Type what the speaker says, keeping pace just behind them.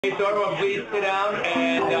Okay, so everyone please sit down,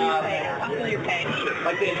 and I'd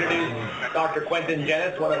like to introduce Dr. Quentin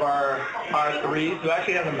Genuis, one of our R3s, who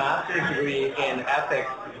actually has a master's degree in ethics.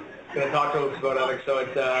 He's going to talk to us about ethics, so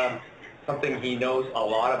it's something he knows a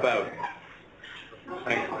lot about.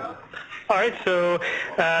 Thanks. All right, so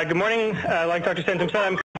good morning. Like Dr. Stenstrom said,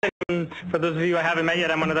 I'm Quentin. For those of you I haven't met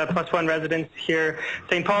yet, I'm one of the +1 residents here at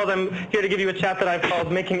St. Paul's. I'm here to give you a chat that I've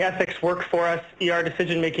called Making Ethics Work for Us, ER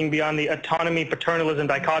Decision-Making Beyond the Autonomy-Paternalism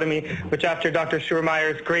Dichotomy, which after Dr.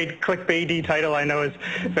 Schurmeier's great clickbaity title I know is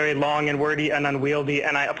very long and wordy and unwieldy,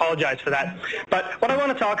 and I apologize for that. But what I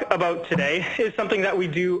want to talk about today is something that we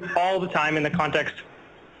do all the time in the context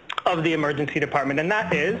of the emergency department, and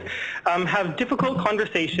that is have difficult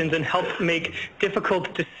conversations and help make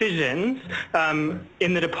difficult decisions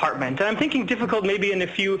in the department. And I'm thinking difficult maybe in a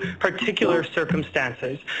few particular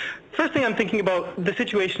circumstances. First thing I'm thinking about the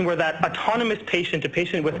situation where that autonomous patient, a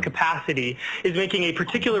patient with capacity, is making a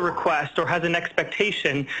particular request or has an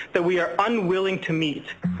expectation that we are unwilling to meet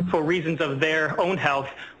for reasons of their own health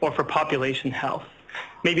or for population health.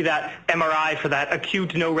 Maybe that MRI for that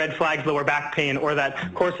acute no red flags lower back pain, or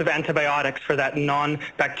that course of antibiotics for that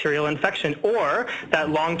non-bacterial infection, or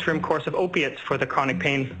that long-term course of opiates for the chronic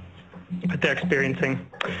pain that they're experiencing.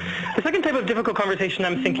 The second type of difficult conversation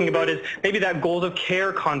I'm thinking about is maybe that goals of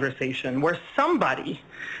care conversation, where somebody,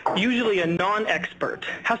 usually a non-expert,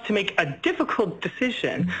 has to make a difficult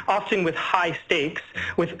decision, often with high stakes,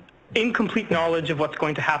 with incomplete knowledge of what's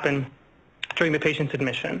going to happen during the patient's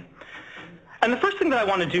admission. And the first thing that I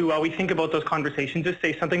want to do while we think about those conversations is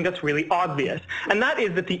say something that's really obvious, and that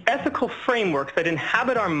is that the ethical frameworks that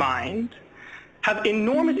inhabit our mind have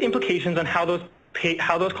enormous implications on how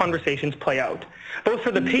those conversations play out, both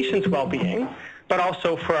for the patient's well-being, but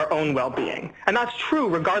also for our own well-being. And that's true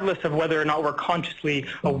regardless of whether or not we're consciously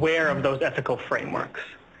aware of those ethical frameworks.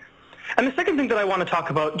 And the second thing that I want to talk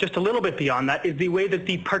about just a little bit beyond that is the way that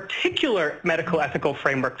the particular medical ethical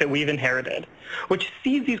framework that we've inherited, which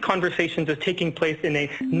sees these conversations as taking place in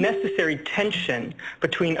a necessary tension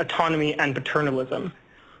between autonomy and paternalism,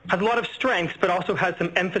 has a lot of strengths, but also has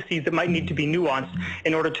some emphases that might need to be nuanced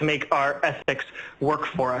in order to make our ethics work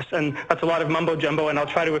for us. And that's a lot of mumbo-jumbo, and I'll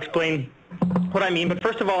try to explain what I mean. But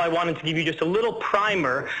first of all, I wanted to give you just a little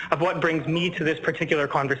primer of what brings me to this particular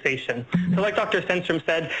conversation. So like Dr. Stenstrom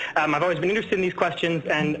said, I've always been interested in these questions,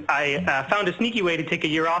 and I found a sneaky way to take a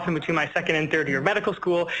year off in between my second and third year of medical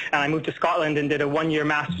school, and I moved to Scotland and did a one-year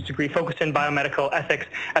master's degree focused in biomedical ethics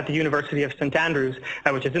at the University of St. Andrews,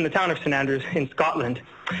 which is in the town of St. Andrews in Scotland.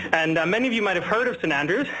 And many of you might have heard of St.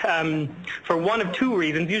 Andrews for one of two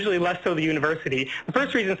reasons, usually less so the university. The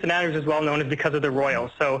first reason St. Andrews is well known is because of the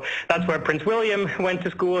royals. So that's where Prince William went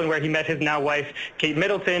to school and where he met his now wife, Kate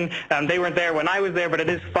Middleton. They weren't there when I was there, but it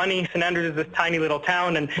is funny. St. Andrews is this tiny little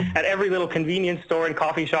town, and at every little convenience store and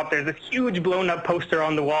coffee shop, there's this huge blown-up poster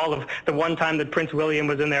on the wall of the one time that Prince William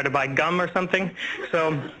was in there to buy gum or something.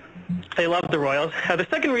 So they love the Royals. The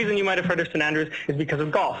second reason you might have heard of St. Andrews is because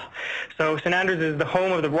of golf. So St. Andrews is the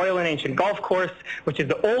home of the Royal and Ancient Golf Course, which is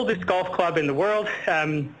the oldest golf club in the world.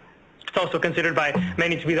 It's also considered by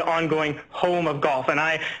many to be the ongoing home of golf. And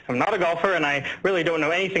I am not a golfer, and I really don't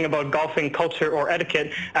know anything about golfing culture or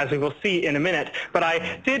etiquette, as we will see in a minute. But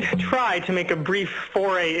I did try to make a brief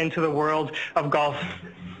foray into the world of golf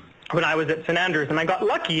when I was at St. Andrews, and I got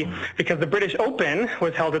lucky because the British Open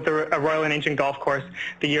was held at the Royal and Ancient Golf Course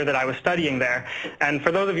the year that I was studying there. And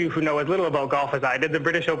for those of you who know as little about golf as I did, the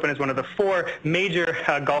British Open is one of the four major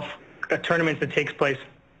golf tournaments that takes place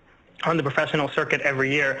on the professional circuit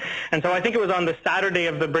every year. And so I think it was on the Saturday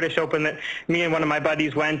of the British Open that me and one of my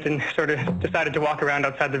buddies went and sort of decided to walk around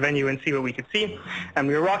outside the venue and see what we could see. And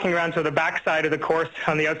we were walking around to the back side of the course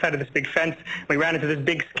on the outside of this big fence. We ran into this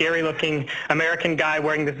big, scary-looking American guy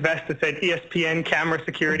wearing this vest that said ESPN camera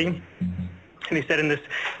security. And he said in this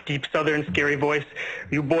deep southern scary voice,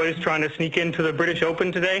 "You boys trying to sneak into the British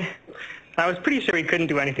Open today?" I was pretty sure he couldn't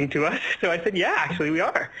do anything to us, so I said, "Yeah, actually we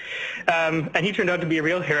are." And he turned out to be a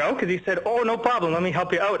real hero because he said, "Oh, no problem, let me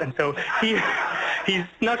help you out." And so he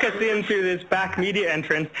snuck us in through this back media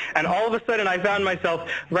entrance, and all of a sudden I found myself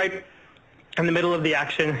right in the middle of the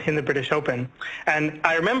action in the British Open. And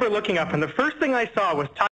I remember looking up, and the first thing I saw was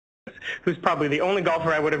Tiger Woods, who's probably the only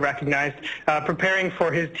golfer I would have recognized, preparing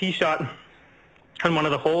for his tee shot on one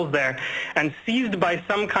of the holes there, and seized by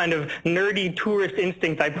some kind of nerdy tourist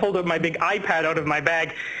instinct, I pulled up my big iPad out of my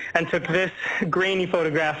bag and took this grainy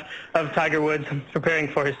photograph of Tiger Woods preparing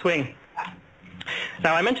for his swing.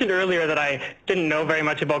 Now, I mentioned earlier that I didn't know very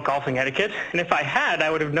much about golfing etiquette, and if I had, I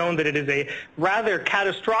would have known that it is a rather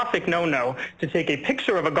catastrophic no-no to take a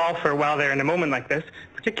picture of a golfer while they're in a moment like this,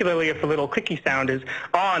 particularly if the little clicky sound is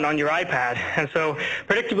on your iPad. And so,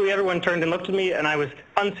 predictably, everyone turned and looked at me, and I was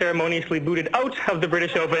unceremoniously booted out of the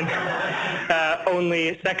British Open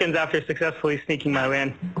only seconds after successfully sneaking my way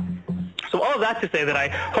in. So all of that to say that I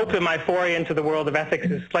hope that my foray into the world of ethics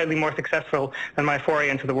is slightly more successful than my foray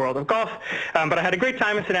into the world of golf. But I had a great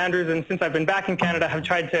time in St. Andrews, and since I've been back in Canada, I've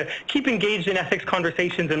tried to keep engaged in ethics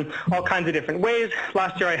conversations in all kinds of different ways.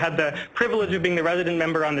 Last year I had the privilege of being the resident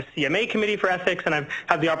member on the CMA Committee for Ethics, and I've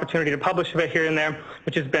had the opportunity to publish a bit here and there,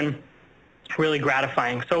 which has been really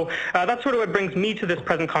gratifying. So that's sort of what brings me to this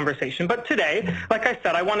present conversation. But today, like I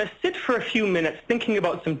said, I want to sit for a few minutes thinking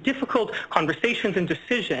about some difficult conversations and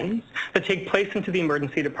decisions that take place into the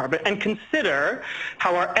emergency department and consider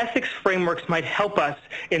how our ethics frameworks might help us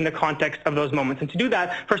in the context of those moments. And to do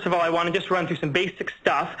that, first of all, I want to just run through some basic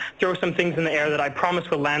stuff, throw some things in the air that I promise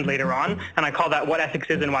will land later on, and I call that what ethics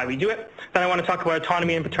is and why we do it. Then I want to talk about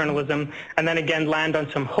autonomy and paternalism, and then again land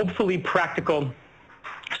on some hopefully practical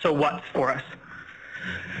so what's for us.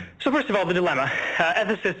 So first of all, the dilemma.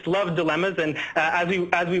 Ethicists love dilemmas, and as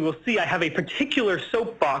we will see, I have a particular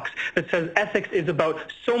soapbox that says ethics is about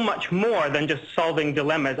so much more than just solving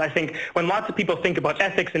dilemmas. I think when lots of people think about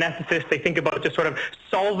ethics and ethicists, they think about just sort of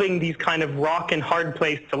solving these kind of rock and hard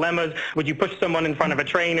place dilemmas. Would you push someone in front of a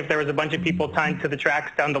train if there was a bunch of people tied to the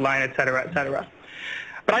tracks down the line, et cetera, et cetera.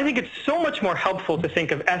 But I think it's so much more helpful to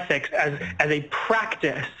think of ethics as a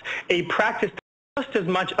practice just as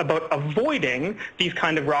much about avoiding these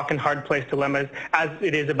kind of rock and hard place dilemmas as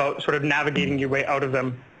it is about sort of navigating your way out of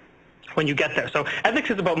them when you get there. So ethics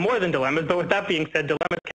is about more than dilemmas, but with that being said,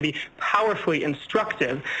 dilemmas can be powerfully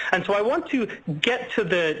instructive. And so I want to get to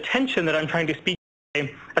the tension that I'm trying to speak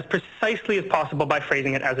today as precisely as possible by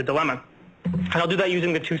phrasing it as a dilemma. And I'll do that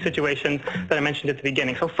using the two situations that I mentioned at the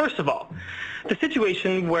beginning. So first of all, the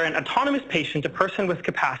situation where an autonomous patient, a person with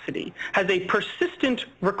capacity, has a persistent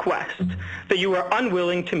request that you are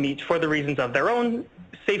unwilling to meet for the reasons of their own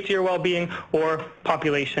safety or well-being or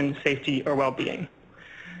population safety or well-being.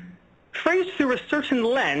 Phrased through a certain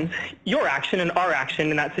lens, your action and our action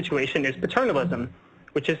in that situation is paternalism,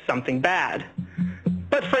 which is something bad.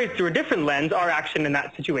 But phrased through a different lens, our action in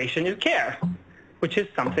that situation is care, which is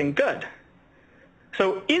something good.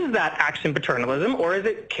 So is that action paternalism, or is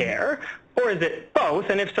it care, or is it both?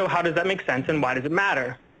 And if so, how does that make sense, and why does it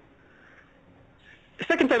matter? The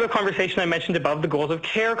second type of conversation I mentioned above, the goals of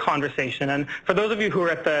care conversation. And for those of you who were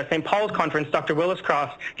at the St. Paul's conference, Dr. Willis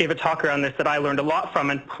Cross gave a talk around this that I learned a lot from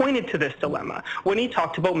and pointed to this dilemma when he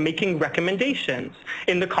talked about making recommendations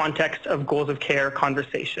in the context of goals of care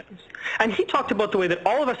conversations. And he talked about the way that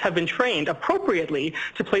all of us have been trained appropriately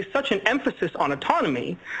to place such an emphasis on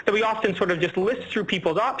autonomy that we often sort of just list through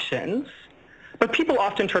people's options, but people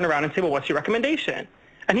often turn around and say, well, what's your recommendation?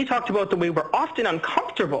 And he talked about the way we're often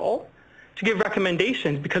uncomfortable to give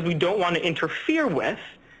recommendations because we don't want to interfere with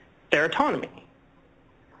their autonomy.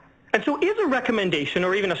 And so is a recommendation,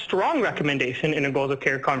 or even a strong recommendation in a goals of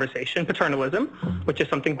care conversation, paternalism, which is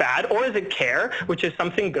something bad, or is it care, which is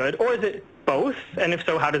something good, or is it both? And if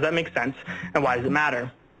so, how does that make sense, and why does it matter?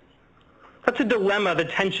 That's a dilemma, the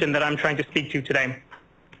tension that I'm trying to speak to today.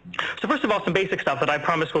 So first of all, some basic stuff that I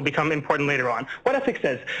promise will become important later on. What ethics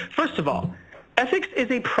is. First of all, ethics is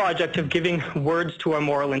a project of giving words to our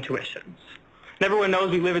moral intuitions. And everyone knows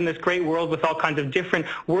we live in this great world with all kinds of different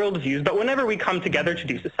worldviews, but whenever we come together to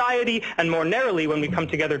do society, and more narrowly when we come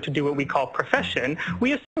together to do what we call profession,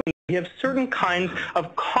 we assume we have certain kinds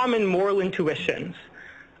of common moral intuitions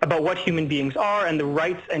about what human beings are and the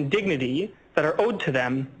rights and dignity that are owed to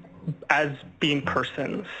them as being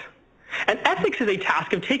persons. And ethics is a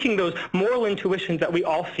task of taking those moral intuitions that we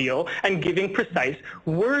all feel and giving precise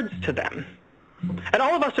words to them. And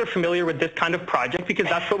all of us are familiar with this kind of project because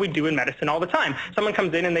that's what we do in medicine all the time. Someone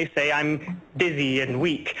comes in and they say, I'm dizzy and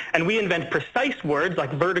weak. And we invent precise words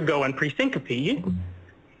like vertigo and presyncope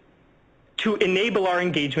to enable our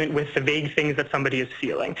engagement with the vague things that somebody is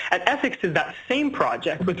feeling. And ethics is that same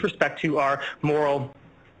project with respect to our moral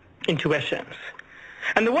intuitions.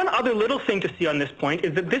 And the one other little thing to see on this point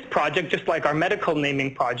is that this project, just like our medical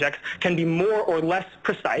naming projects, can be more or less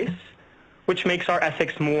precise, which makes our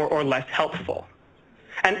ethics more or less helpful.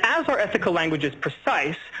 And as our ethical language is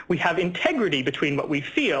precise, we have integrity between what we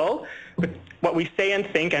feel, what we say and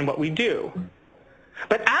think, and what we do.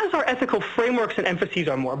 But as our ethical frameworks and emphases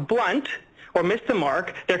are more blunt, or miss the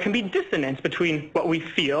mark, there can be dissonance between what we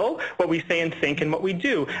feel, what we say and think, and what we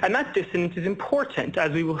do. And that dissonance is important,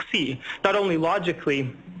 as we will see, not only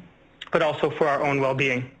logically, but also for our own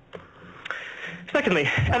well-being. Secondly,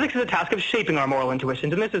 ethics is a task of shaping our moral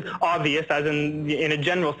intuitions, and this is obvious as in a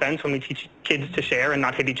general sense when we teach kids to share and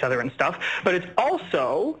not hit each other and stuff, but it's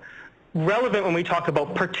also relevant when we talk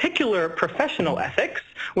about particular professional ethics,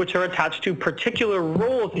 which are attached to particular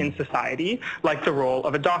roles in society, like the role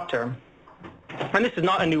of a doctor. And this is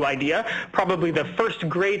not a new idea. Probably the first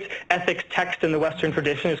great ethics text in the Western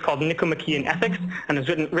tradition is called Nicomachean Ethics, and is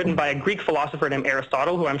written by a Greek philosopher named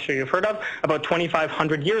Aristotle, who I'm sure you've heard of, about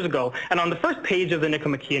 2,500 years ago. And on the first page of the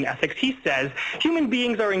Nicomachean Ethics, he says, human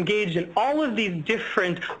beings are engaged in all of these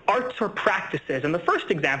different arts or practices. And the first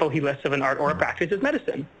example he lists of an art or a practice is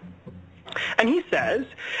medicine. And he says,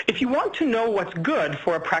 if you want to know what's good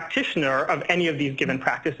for a practitioner of any of these given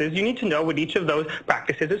practices, you need to know what each of those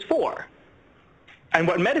practices is for. And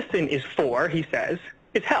what medicine is for, he says,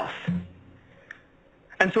 is health.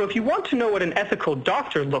 And so if you want to know what an ethical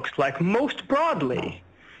doctor looks like most broadly,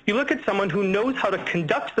 you look at someone who knows how to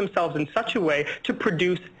conduct themselves in such a way to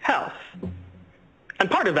produce health. And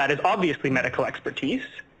part of that is obviously medical expertise,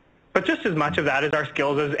 but just as much of that is our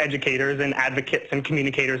skills as educators and advocates and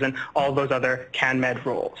communicators and all those other CanMed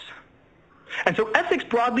roles. And so ethics,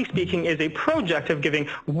 broadly speaking, is a project of giving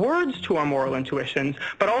words to our moral intuitions,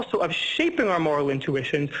 but also of shaping our moral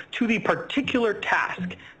intuitions to the particular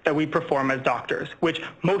task that we perform as doctors, which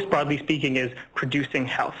most broadly speaking is producing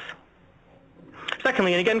health.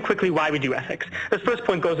 Secondly, and again quickly, why we do ethics. This first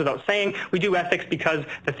point goes without saying. We do ethics because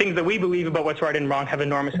the things that we believe about what's right and wrong have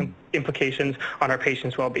enormous implications on our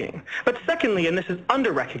patients' well-being. But secondly, and this is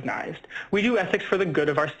under-recognized, we do ethics for the good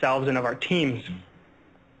of ourselves and of our teams.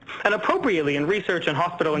 And appropriately, in research and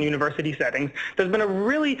hospital and university settings, there's been a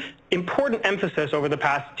really important emphasis over the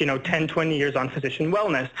past 10, 20 years on physician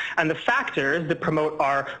wellness and the factors that promote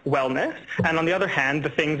our wellness, and on the other hand, the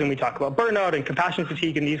things, when we talk about burnout and compassion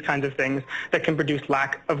fatigue and these kinds of things, that can produce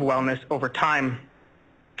lack of wellness over time.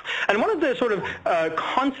 And one of the sort of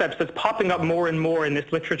concepts that's popping up more and more in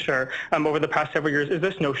this literature over the past several years is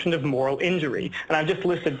this notion of moral injury. And I've just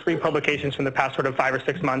listed 3 publications from the past sort of 5 or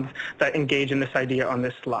 6 months that engage in this idea on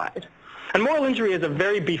this slide. And moral injury is a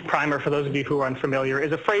very brief primer for those of you who are unfamiliar,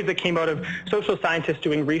 is a phrase that came out of social scientists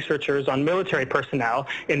doing researchers on military personnel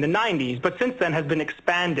in the 90s, but since then has been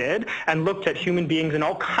expanded and looked at human beings in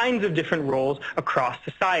all kinds of different roles across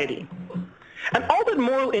society. And all that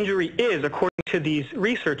moral injury is, according to these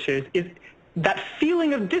researchers, is that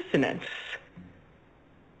feeling of dissonance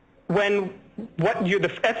when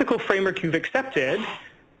the ethical framework you've accepted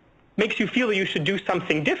makes you feel that you should do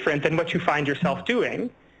something different than what you find yourself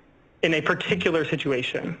doing in a particular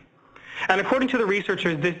situation. And according to the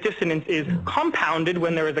researchers, this dissonance is compounded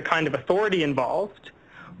when there is a kind of authority involved,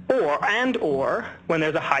 or when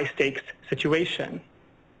there's a high-stakes situation.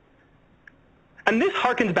 And this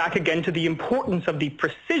harkens back again to the importance of the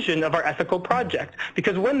precision of our ethical project,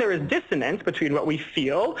 because when there is dissonance between what we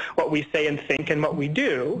feel, what we say and think, and what we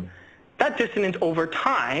do, that dissonance over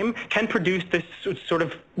time can produce this sort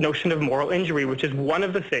of notion of moral injury, which is one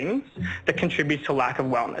of the things that contributes to lack of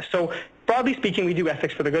wellness. So broadly speaking, we do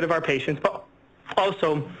ethics for the good of our patients, but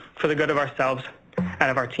also for the good of ourselves and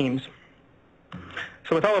of our teams.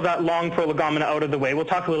 So with all of that long prolegomena out of the way, we'll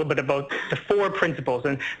talk a little bit about the 4 principles.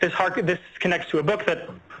 And this connects to a book that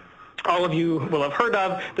all of you will have heard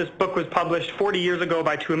of. This book was published 40 years ago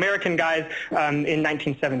by 2 American guys in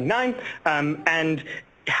 1979, and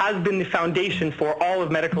has been the foundation for all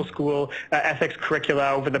of medical school ethics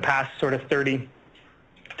curricula over the past sort of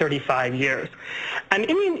 35 years. And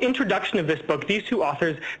in the introduction of this book, these 2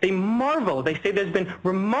 authors, they marvel. They say there's been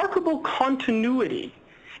remarkable continuity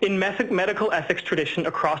in medical ethics tradition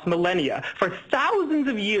across millennia. For thousands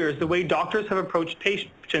of years, the way doctors have approached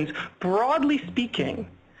patients, broadly speaking,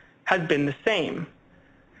 has been the same.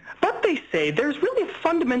 But they say there's really a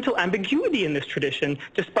fundamental ambiguity in this tradition,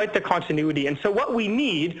 despite the continuity. And so what we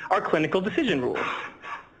need are clinical decision rules.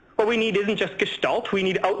 What we need isn't just gestalt. We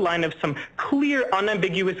need outline of some clear,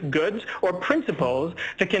 unambiguous goods or principles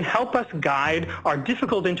that can help us guide our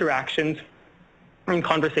difficult interactions in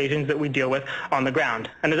conversations that we deal with on the ground.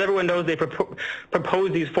 And as everyone knows, they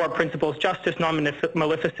propose these 4 principles: justice,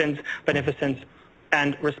 non-maleficence, beneficence,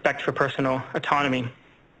 and respect for personal autonomy.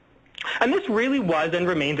 And this really was and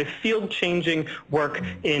remains a field-changing work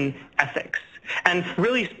in ethics, and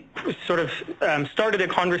really sort of started a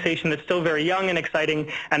conversation that's still very young and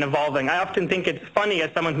exciting and evolving. I often think it's funny,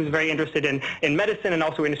 as someone who's very interested in medicine and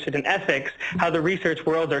also interested in ethics, how the research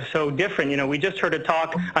worlds are so different. We just heard a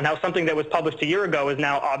talk on how something that was published a year ago is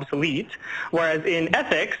now obsolete, whereas in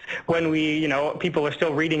ethics, when people are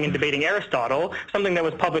still reading and debating Aristotle, something that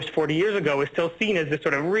was published 40 years ago is still seen as this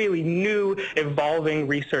sort of really new, evolving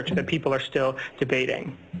research that people are still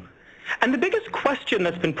debating. And the biggest question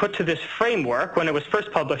that's been put to this framework when it was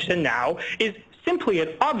first published and now is simply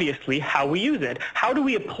and obviously how we use it. How do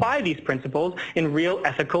we apply these principles in real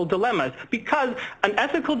ethical dilemmas? Because an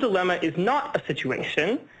ethical dilemma is not a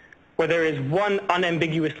situation where there is one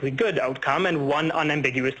unambiguously good outcome and one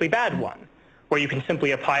unambiguously bad one, where you can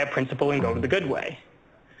simply apply a principle and go to the good way.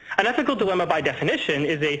 An ethical dilemma, by definition,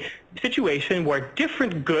 is a situation where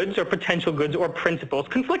different goods or potential goods or principles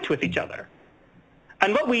conflict with each other.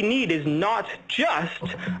 And what we need is not just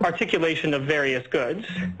articulation of various goods,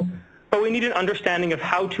 but we need an understanding of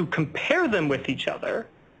how to compare them with each other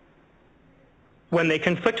when they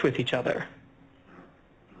conflict with each other.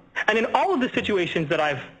 And in all of the situations that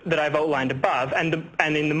I've outlined above, and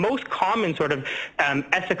in the most common sort of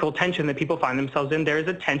ethical tension that people find themselves in, there is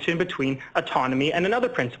a tension between autonomy and another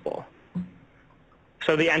principle.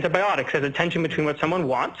 So the antibiotics has a tension between what someone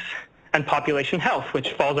wants and population health,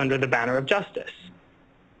 which falls under the banner of justice.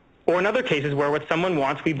 Or in other cases where what someone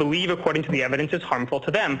wants, we believe according to the evidence, is harmful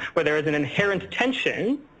to them, where there is an inherent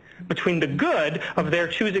tension between the good of their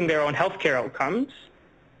choosing their own healthcare outcomes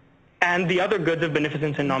and the other goods of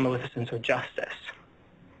beneficence and non-maleficence or justice.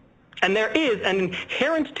 And there is an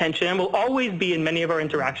inherent tension, and will always be in many of our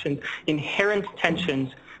interactions, inherent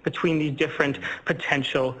tensions between these different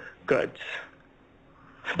potential goods.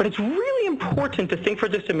 But it's really important to think for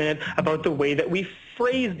just a minute about the way that we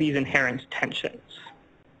phrase these inherent tensions.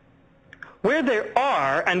 Where there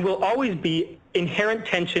are and will always be inherent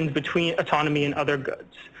tensions between autonomy and other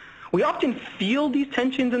goods, we often feel these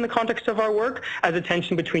tensions in the context of our work as a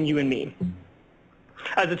tension between you and me,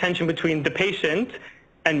 as a tension between the patient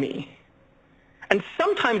and me. And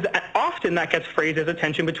sometimes, often that gets phrased as a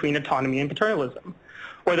tension between autonomy and paternalism,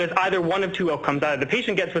 where there's either one of two outcomes. Either the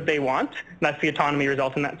patient gets what they want, and that's the autonomy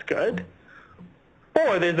result, and that's good,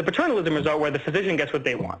 or there's the paternalism result where the physician gets what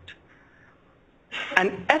they want.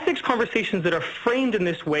 And ethics conversations that are framed in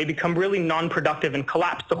this way become really non-productive and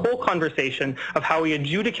collapse the whole conversation of how we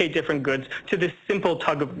adjudicate different goods to this simple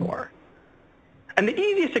tug of war. And the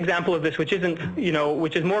easiest example of this, which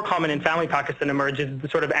is more common in family practice than emerge, is the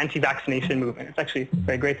sort of anti-vaccination movement. It's actually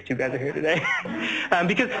very great that you guys are here today.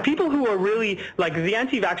 Because people who are really like the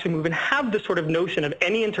anti-vaccine movement have the sort of notion of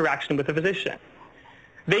any interaction with a physician.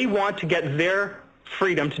 They want to get their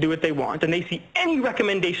freedom to do what they want, and they see any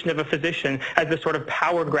recommendation of a physician as this sort of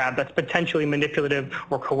power grab that's potentially manipulative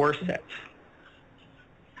or coercive.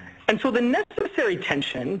 And so the necessary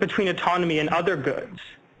tension between autonomy and other goods,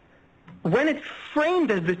 when it's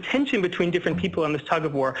framed as the tension between different people in this tug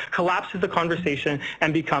of war, collapses the conversation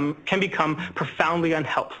and can become profoundly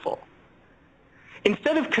unhelpful.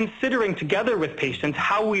 Instead of considering together with patients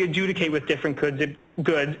how we adjudicate with different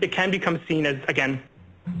goods, it can become seen as, again,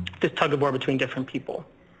 this tug of war between different people.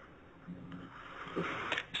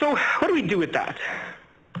 So what do we do with that?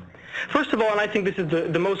 First of all, and I think this is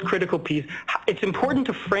the most critical piece, it's important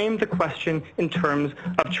to frame the question in terms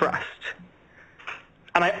of trust.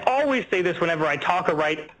 And I always say this whenever I talk or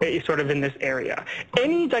write sort of in this area.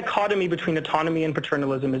 Any dichotomy between autonomy and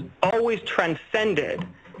paternalism is always transcended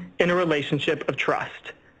in a relationship of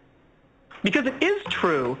trust. Because it is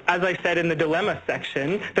true, as I said in the dilemma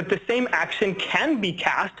section, that the same action can be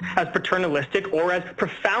cast as paternalistic or as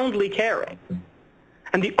profoundly caring.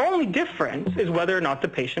 And the only difference is whether or not the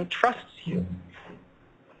patient trusts you.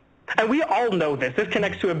 And we all know this. This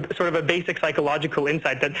connects to a sort of a basic psychological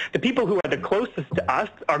insight that the people who are the closest to us,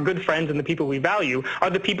 our good friends and the people we value, are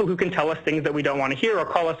the people who can tell us things that we don't want to hear or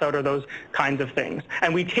call us out or those kinds of things.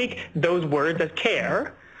 And we take those words as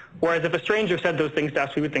care, whereas if a stranger said those things to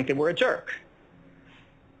us, we would think they were a jerk.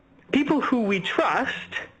 People who we trust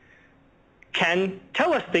can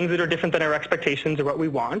tell us things that are different than our expectations or what we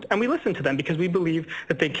want, and we listen to them because we believe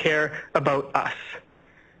that they care about us.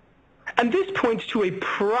 And this points to a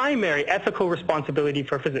primary ethical responsibility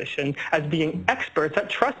for physicians as being experts at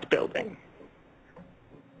trust building.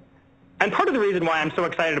 And part of the reason why I'm so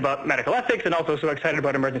excited about medical ethics and also so excited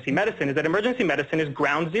about emergency medicine is that emergency medicine is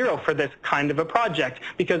ground zero for this kind of a project,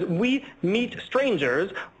 because we meet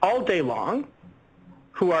strangers all day long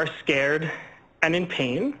who are scared and in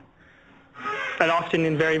pain and often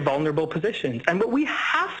in very vulnerable positions. And what we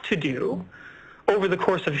have to do over the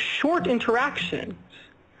course of short interactions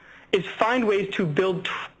is find ways to build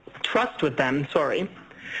trust with them,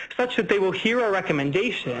 such that they will hear our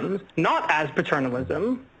recommendations not as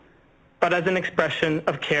paternalism, but as an expression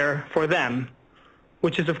of care for them,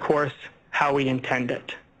 which is, of course, how we intend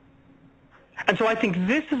it. And so I think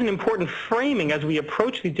this is an important framing as we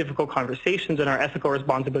approach these difficult conversations and our ethical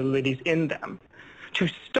responsibilities in them, to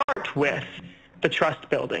start with the trust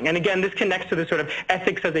building. And again, this connects to the sort of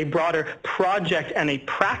ethics as a broader project and a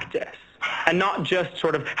practice, and not just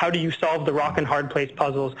sort of how do you solve the rock and hard place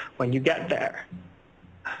puzzles when you get there.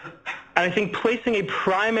 And I think placing a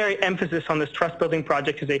primary emphasis on this trust-building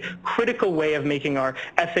project is a critical way of making our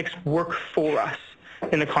ethics work for us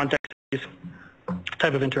in the context of these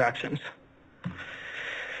type of interactions.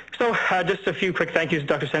 So just a few quick thank yous to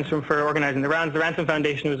Dr. Stenstrom for organizing the rounds. The Ransom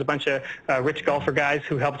Foundation was a bunch of rich golfer guys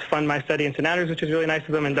who helped fund my study in St. Andrews, which is really nice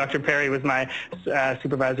of them, and Dr. Perry was my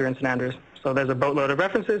supervisor in St. Andrews. So there's a boatload of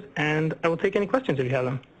references, and I will take any questions if you have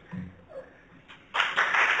them.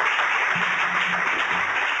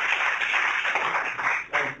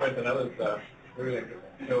 Thanks, Quentin. That was really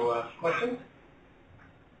interesting. So, questions?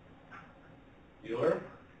 Bueller?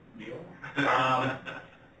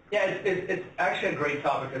 Yeah, it's actually a great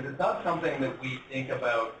topic because it's not something that we think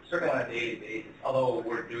about certainly on a daily basis. Although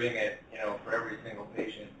we're doing it, for every single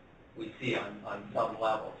patient we see on some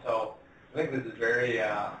level. So I think this is very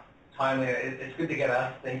timely. It's good to get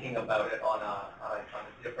us thinking about it on a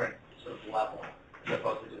different sort of level as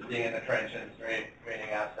opposed to just being in the trenches, draining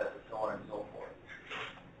assets, and so on and so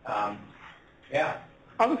forth. Yeah.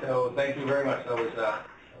 So thank you very much. That was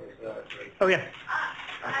great. Oh yeah.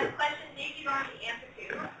 I have a question maybe you don't have the answer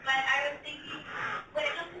to, but I was thinking, when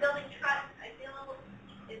it comes to building trust, I feel,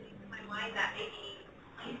 at least in my mind, that may be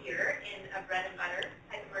easier in a bread and butter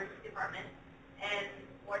type emergency department, and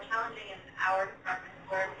more challenging in our department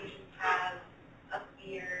where patients have a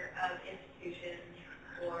fear of institutions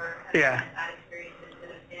or have had bad experiences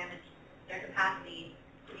that have damaged their capacity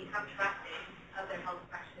to become trusting of their health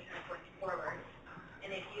practitioners going forward.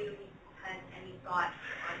 And if you had any thoughts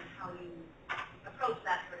on how you approach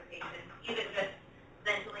that sort of patient, even just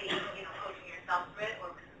mentally, coaching yourself through it,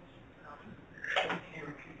 or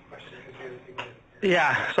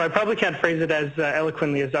Yeah, so I probably can't phrase it as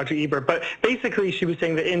eloquently as Dr. Ebert, but basically she was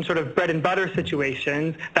saying that in sort of bread and butter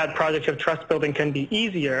situations, that project of trust building can be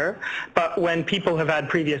easier, but when people have had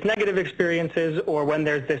previous negative experiences or when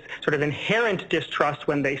there's this sort of inherent distrust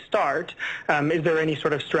when they start, is there any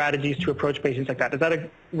sort of strategies to approach patients like that? Is that a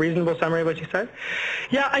reasonable summary of what you said?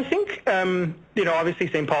 Yeah, I think, obviously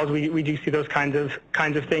St. Paul's, we do see those kinds of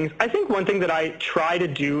things. I think one thing that I try to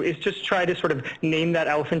do is just try to sort of name that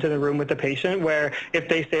elephant in the room with the patient, where if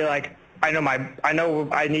they say like, I know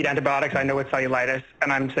I need antibiotics, I know it's cellulitis,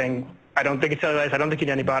 and I'm saying, I don't think it's cellulitis, I don't think you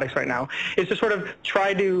need antibiotics right now, is to sort of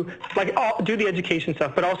try to do the education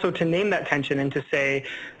stuff, but also to name that tension and to say,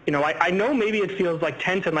 I know maybe it feels like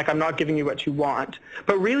tense and like I'm not giving you what you want,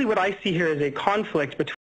 but really what I see here is a conflict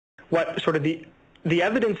between what sort of the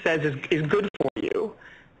evidence says is good for you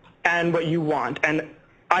and what you want. And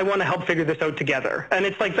I want to help figure this out together. And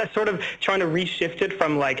it's like that sort of trying to reshift it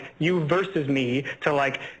from like you versus me to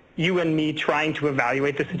like you and me trying to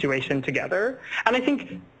evaluate the situation together. And I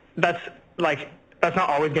think that's not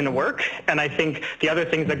always going to work. And I think the other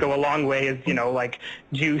things that go a long way is, like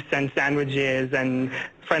juice and sandwiches and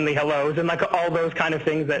friendly hellos and like all those kind of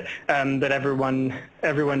things that that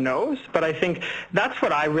everyone knows. But I think that's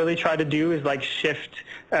what I really try to do is like shift,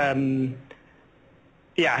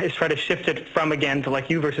 is try to shift it from, again, to like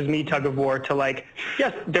you versus me tug of war to like,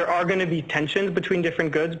 yes, there are going to be tensions between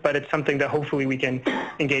different goods, but it's something that hopefully we can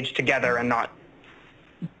engage together and not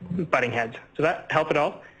butting heads. Does that help at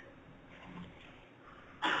all?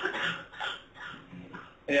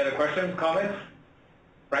 Any other questions, comments?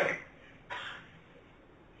 Frank?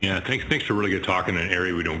 Yeah, thanks for really good talk in an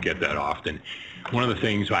area we don't get that often. One of the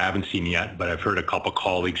things I haven't seen yet, but I've heard a couple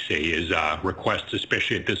colleagues say is requests,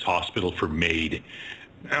 especially at this hospital, for MAID.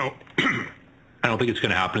 Now, I don't think it's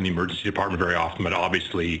going to happen in the emergency department very often, but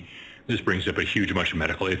obviously this brings up a huge bunch of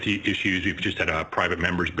medical issues. We've just had a private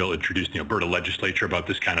member's bill introduced in the Alberta legislature about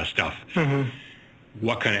this kind of stuff. Mm-hmm.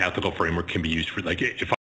 What kind of ethical framework can be used for, like,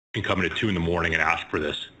 if I can come in at 2 in the morning and ask for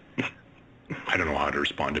this? I don't know how to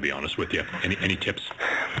respond, to be honest with you. Any tips?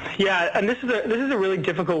 Yeah, and this is a really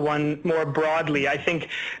difficult one more broadly. I think,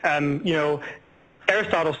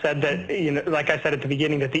 Aristotle said that, like I said at the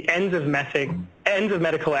beginning, that the ends of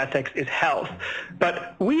medical ethics is health.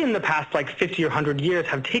 But we in the past, 50 or 100 years,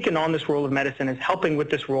 have taken on this role of medicine as helping with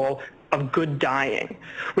this role of good dying,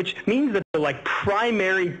 which means that the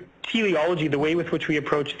primary teleology, the way with which we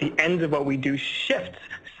approach the ends of what we do, shifts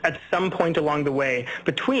at some point along the way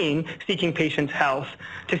between seeking patients' health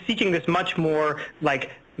to seeking this much more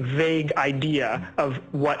vague idea of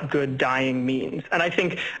what good dying means. And I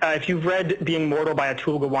think if you've read Being Mortal by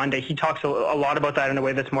Atul Gawande, he talks a lot about that in a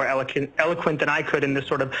way that's more eloquent than I could in this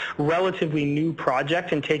sort of relatively new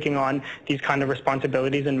project and taking on these kind of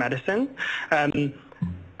responsibilities in medicine.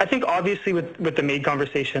 I think obviously with the MAID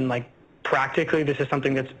conversation, practically this is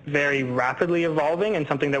something that's very rapidly evolving and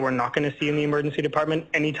something that we're not going to see in the emergency department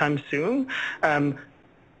anytime soon.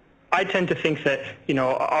 I tend to think that,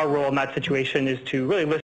 our role in that situation is to really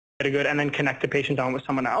listen to good and then connect the patient on with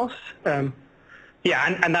someone else. And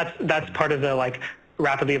that's part of the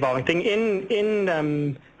rapidly evolving thing.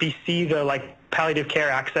 In BC, the palliative care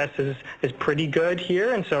access is pretty good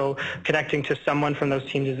here, and so connecting to someone from those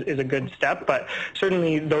teams is a good step. But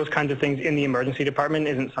certainly those kinds of things in the emergency department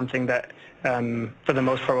isn't something that, for the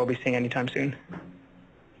most part, we'll be seeing anytime soon.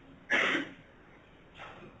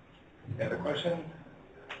 Any other questions?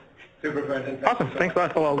 Super, Quentin. Awesome. Thanks a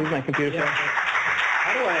lot. Oh, I'll leave my computer. Yeah.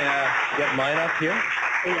 How do I get mine up here?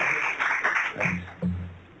 Thanks.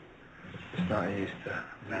 It's not used to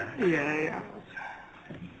that. Yeah.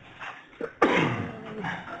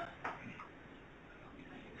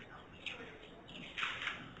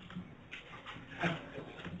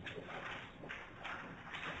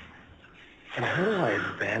 And how do I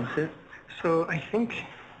advance it? So I think,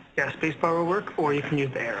 spacebar will work, or you can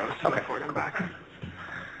use the arrows to go forward and back.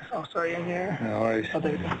 Oh, sorry, in here. No worries. Oh,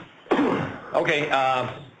 there you go. Okay,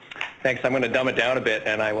 thanks. I'm going to dumb it down a bit,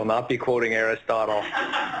 and I will not be quoting Aristotle.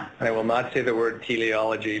 And I will not say the word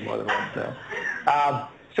teleology more than once.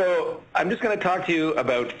 So I'm just going to talk to you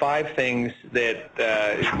about 5 things that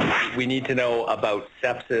we need to know about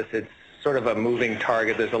sepsis. It's sort of a moving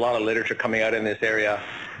target. There's a lot of literature coming out in this area.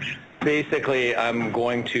 Basically, I'm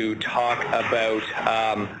going to talk about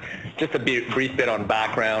just a brief bit on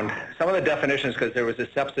background. Some of the definitions, because there was a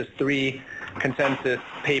Sepsis 3 consensus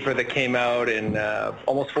paper that came out in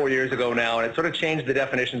almost 4 years ago now, and it sort of changed the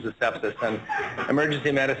definitions of sepsis, and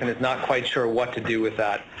emergency medicine is not quite sure what to do with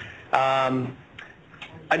that. I'm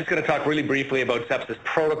just going to talk really briefly about sepsis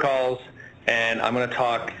protocols, and I'm going to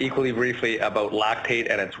talk equally briefly about lactate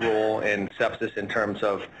and its role in sepsis in terms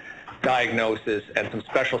of diagnosis and some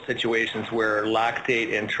special situations where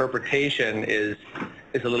lactate interpretation is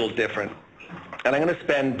a little different. And I'm going to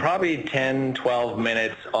spend probably 10, 12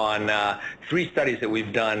 minutes on 3 studies that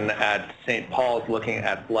we've done at St. Paul's looking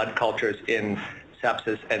at blood cultures in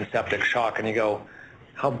sepsis and septic shock. And you go,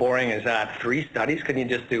 how boring is that? 3 studies? Can you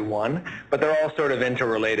just do 1? But they're all sort of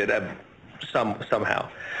interrelated somehow.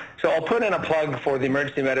 So I'll put in a plug for the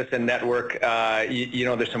Emergency Medicine Network.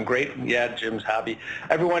 There's some great, Jim's happy.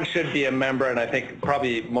 Everyone should be a member, and I think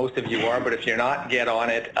probably most of you are, but if you're not, get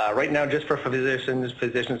on it. Right now, just for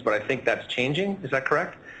physicians, but I think that's changing. Is that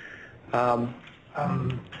correct? You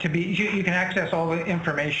can access all the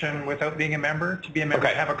information without being a member. To be a member,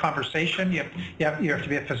 have a conversation, you have to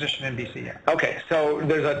be a physician in BC. Yeah. Okay, so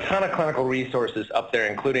there's a ton of clinical resources up there,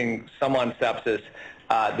 including some on sepsis.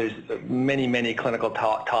 There's many clinical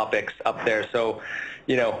topics up there. So,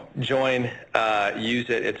 join, use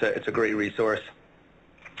it. It's a great resource.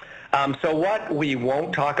 So what we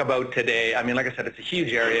won't talk about today, like I said, it's a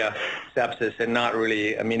huge area, sepsis, and not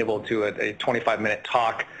really amenable to a 25-minute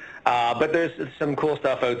talk. But there's some cool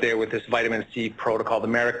stuff out there with this vitamin C protocol, the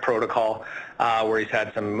Merrick protocol, where he's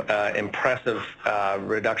had some impressive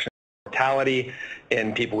reduction in mortality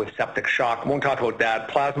in people with septic shock. Won't talk about that.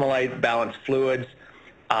 Plasma-light, balanced fluids.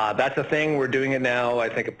 That's a thing. We're doing it now, I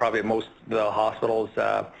think, probably at most of the hospitals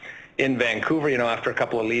in Vancouver. After a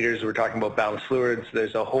couple of leaders were talking about balanced fluids.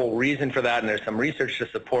 There's a whole reason for that, and there's some research to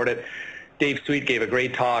support it. Dave Sweet gave a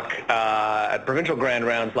great talk at Provincial Grand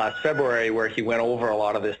Rounds last February where he went over a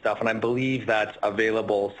lot of this stuff, and I believe that's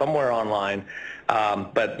available somewhere online.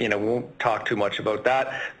 But, we won't talk too much about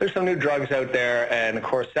that. There's some new drugs out there, and, of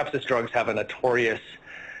course, sepsis drugs have a notorious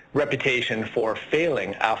reputation for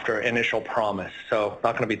failing after initial promise, so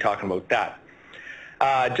not going to be talking about that.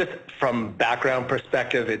 Just from background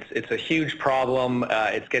perspective, it's a huge problem.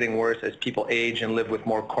 It's getting worse as people age and live with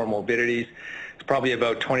more comorbidities. It's probably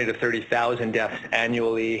about 20 to 30,000 deaths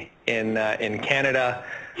annually in Canada.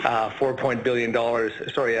 $24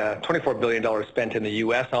 billion spent in the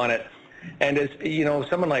U.S. on it. And as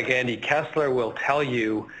someone like Andy Kessler will tell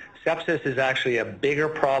you, sepsis is actually a bigger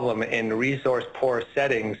problem in resource-poor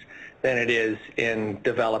settings than it is in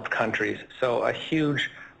developed countries. So a huge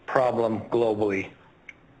problem globally.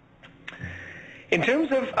 In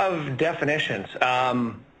terms of definitions,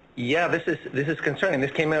 this is concerning.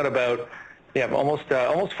 This came out about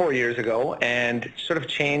almost 4 years ago, and sort of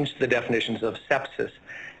changed the definitions of sepsis.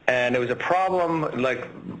 And it was a problem,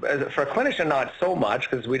 for a clinician, not so much,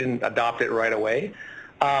 because we didn't adopt it right away.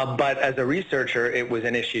 But as a researcher, it was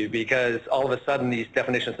an issue because all of a sudden these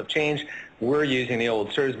definitions have changed. We're using the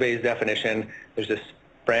old SIRS-based definition. There's this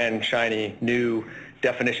brand shiny new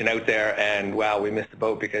definition out there, and wow, we missed the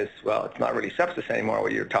boat because, well, it's not really sepsis anymore,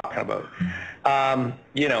 what you're talking about.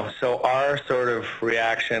 So our sort of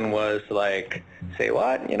reaction was say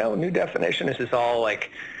what? New definition? This is all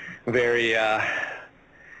very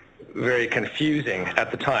very confusing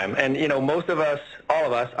at the time. And, you know, most of us, all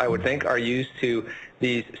of us, I would think, are used to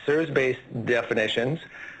these SIRS-based definitions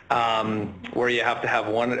where you have to have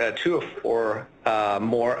two or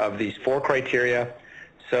more of these 4 criteria.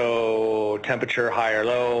 So temperature, high or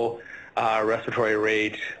low, respiratory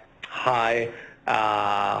rate, high,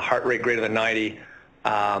 heart rate greater than 90,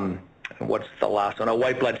 what's the last one? A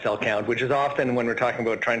white blood cell count, which is often when we're talking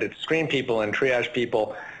about trying to screen people and triage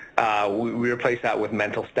people, we replace that with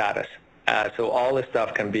mental status. So all this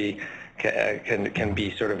stuff can be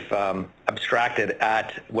sort of abstracted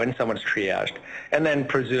at when someone's triaged, and then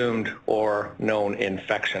presumed or known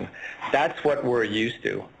infection. That's what we're used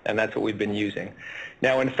to, and that's what we've been using.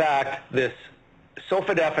 Now, in fact, this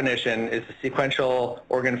SOFA definition is a sequential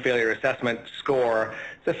organ failure assessment score.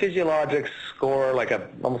 It's a physiologic score, like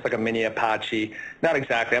almost like a mini Apache. Not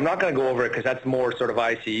exactly. I'm not going to go over it because that's more sort of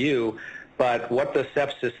ICU. But what the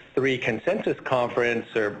Sepsis 3 consensus conference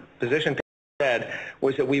or position said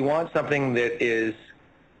was that we want something that is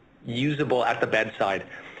usable at the bedside.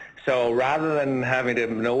 So rather than having to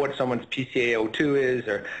know what someone's PCaO2 is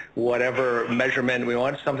or whatever measurement, we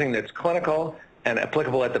want something that's clinical and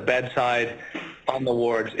applicable at the bedside, on the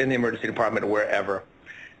wards, in the emergency department, wherever.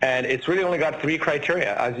 And it's really only got 3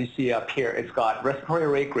 criteria, as you see up here. It's got respiratory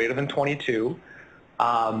rate greater than 22,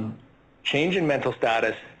 change in mental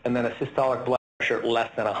status, and then a systolic blood pressure less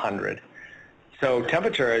than 100. So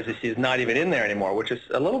temperature, as you see, is not even in there anymore, which is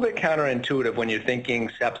a little bit counterintuitive when you're thinking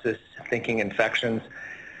sepsis, thinking infections.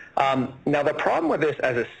 Now, the problem with this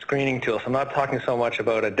as a screening tool, so I'm not talking so much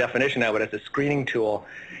about a definition now, but as a screening tool,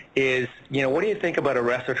 is, you know, what do you think about a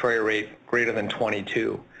respiratory rate greater than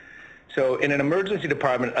 22? So in an emergency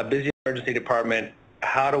department, a busy emergency department,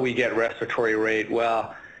 how do we get respiratory rate?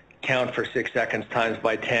 Well, count for 6 seconds times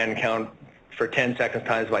by 10, count for 10 seconds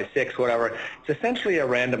times by 6, whatever. It's essentially a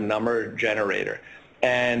random number generator.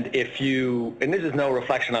 And if you, and this is no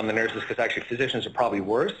reflection on the nurses, because actually physicians are probably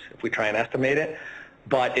worse if we try and estimate it,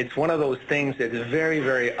 but it's one of those things that's very,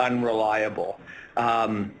 very unreliable.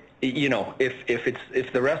 You know,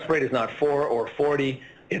 if the rest rate is not 4 or 40,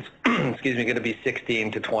 it's excuse me, going to be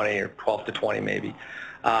 16 to 20 or 12 to 20 maybe.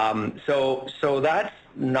 So that's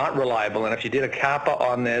not reliable. And if you did a kappa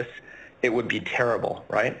on this, it would be terrible,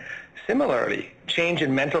 right? Similarly, change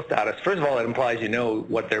in mental status. First of all, it implies you know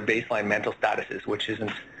what their baseline mental status is, which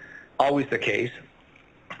isn't always the case.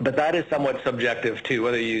 But that is somewhat subjective too,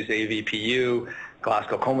 whether you use AVPU,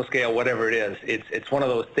 Glasgow Coma Scale, whatever it is. It's one of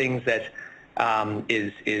those things that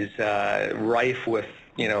is rife with,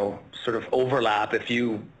 you know, sort of overlap. If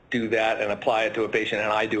you do that and apply it to a patient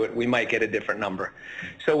and I do it, we might get a different number.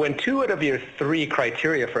 So when 2 out of your 3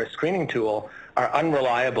 criteria for a screening tool are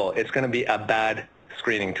unreliable, it's going to be a bad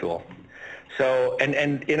screening tool. So, and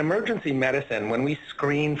in emergency medicine, when we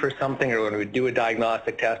screen for something or when we do a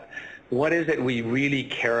diagnostic test, what is it we really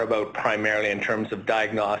care about primarily in terms of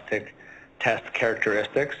diagnostic test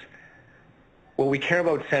characteristics? Well, we care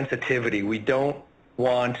about sensitivity. We don't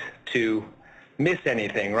want to miss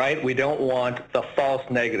anything, right? We don't want the false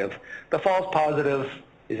negative. The false positive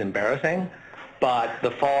is embarrassing, but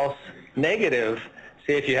the false negative,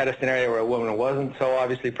 say if you had a scenario where a woman wasn't so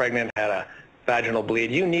obviously pregnant, had a vaginal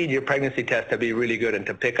bleed, you need your pregnancy test to be really good and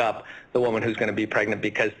to pick up the woman who's going to be pregnant,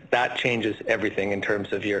 because that changes everything in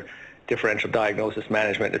terms of your differential diagnosis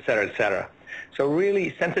management, et cetera, et cetera. So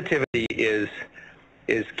really, sensitivity is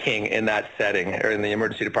king in that setting, or in the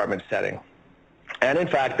emergency department setting. And in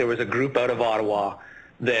fact, there was a group out of Ottawa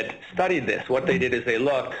that studied this. What they did is they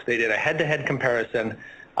did a head-to-head comparison,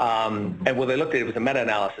 and what they looked at, it was a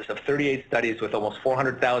meta-analysis of 38 studies with almost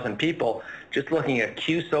 400,000 people, just looking at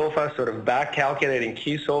Q-SOFA, sort of back-calculating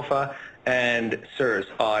Q-SOFA and SIRS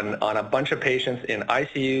on a bunch of patients in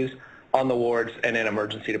ICUs, on the wards, and in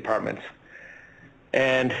emergency departments.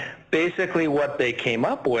 And basically what they came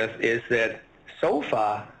up with is that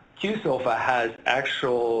Q-SOFA has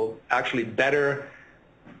actually better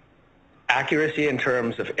accuracy in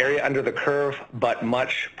terms of area under the curve, but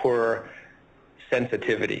much poorer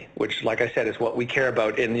sensitivity, which, like I said, is what we care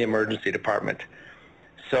about in the emergency department.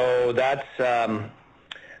 So that's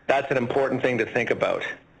an important thing to think about.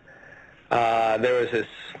 There was this,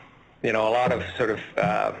 you know, a lot of sort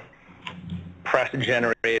of press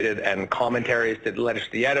generated and commentaries that led us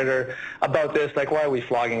to the editor about this, like, why are we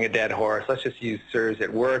flogging a dead horse? Let's just use SIRS.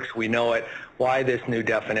 It works. We know it. Why this new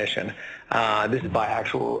definition? This is by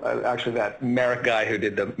actually that Merrick guy who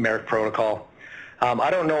did the Merrick protocol.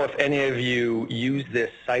 I don't know if any of you use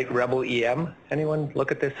this site, Rebel EM. Anyone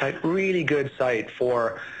look at this site? Really good site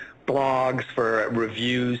for blogs, for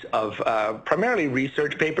reviews of primarily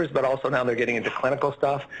research papers, but also now they're getting into clinical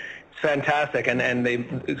stuff. It's fantastic, and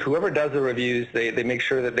whoever does the reviews, they make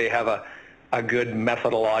sure that they have a good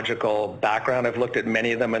methodological background. I've looked at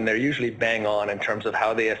many of them, and they're usually bang on in terms of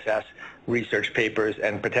how they assess research papers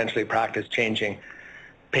and potentially practice-changing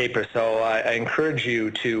papers. So I encourage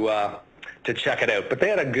you to check it out. But they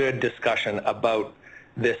had a good discussion about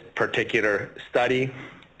this particular study,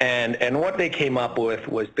 and what they came up with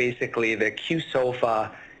was basically that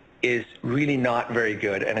QSOFA is really not very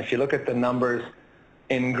good. And if you look at the numbers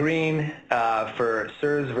in green for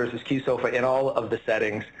SIRS versus QSOFA in all of the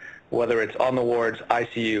settings, whether it's on the wards,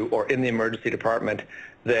 ICU, or in the emergency department,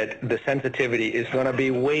 that the sensitivity is going to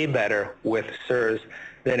be way better with SIRS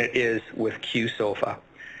than it is with QSOFA.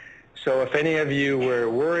 So if any of you were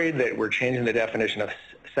worried that we're changing the definition of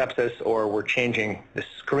sepsis or we're changing the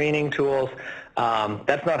screening tools,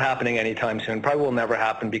 that's not happening anytime soon. Probably will never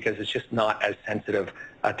happen because it's just not as sensitive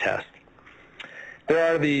a test.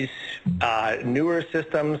 There are these newer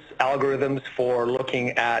systems, algorithms for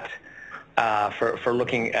looking at trying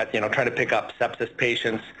to pick up sepsis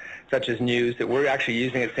patients, such as News, that we're actually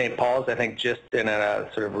using at St. Paul's, I think just in a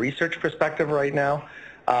sort of research perspective right now,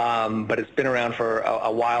 but it's been around for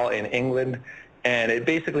a while in England, and it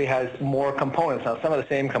basically has more components. Now, some of the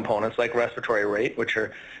same components, like respiratory rate, which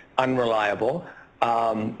are unreliable,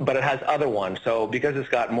 but it has other ones. So because it's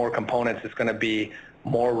got more components, it's going to be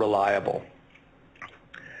more reliable.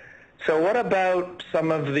 So what about some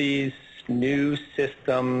of these new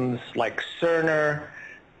systems like Cerner?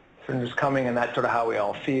 Cerner's coming, and that's sort of how we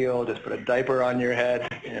all feel. Just put a diaper on your head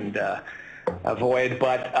and avoid.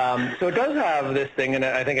 But so it does have this thing, and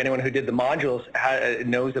I think anyone who did the modules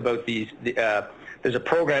knows about these. There's a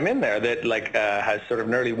program in there that has sort of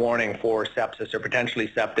an early warning for sepsis or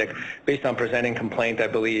potentially septic based on presenting complaint, I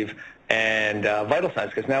believe, and vital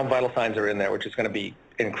signs, because now vital signs are in there, which is going to be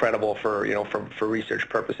incredible for research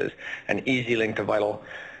purposes, an easy link to vital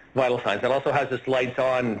signs. It also has this lights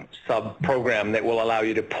on sub-program that will allow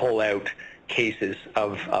you to pull out cases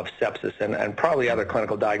of sepsis and probably other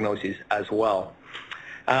clinical diagnoses as well.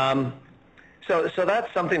 So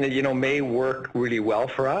that's something that may work really well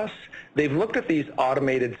for us. They've looked at these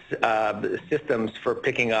automated systems for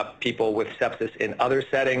picking up people with sepsis in other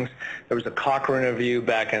settings. There was a Cochrane review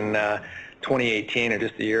back in 2018 or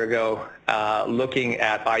just a year ago looking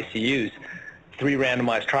at ICUs. 3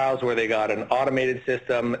 randomized trials where they got an automated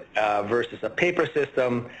system versus a paper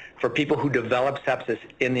system for people who develop sepsis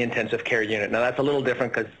in the intensive care unit. Now that's a little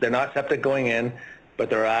different because they're not septic going in, but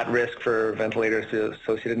they're at risk for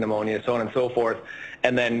ventilator-associated pneumonia, so on and so forth.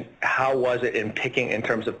 And then how was it in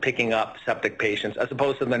terms of picking up septic patients, as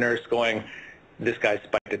opposed to the nurse going, this guy's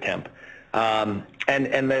spiked a temp. And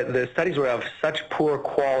the studies were of such poor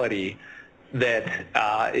quality that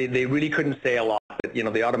they really couldn't say a lot.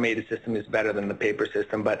 The automated system is better than the paper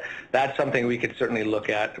system, but that's something we could certainly look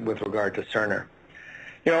at with regard to Cerner.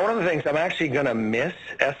 One of the things I'm actually going to miss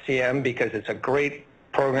SCM because it's a great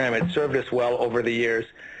program. It served us well over the years.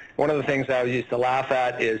 One of the things I used to laugh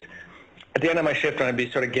at is at the end of my shift when I'd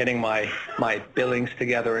be sort of getting my billings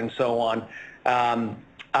together and so on,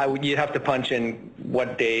 you'd have to punch in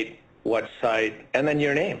what date, what site, and then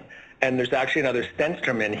your name. And there's actually another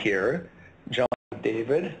Stenstrom in here, John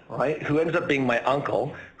David, right, who ends up being my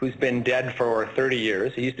uncle, who's been dead for 30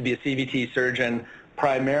 years. He used to be a CVT surgeon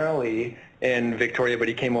primarily in Victoria, but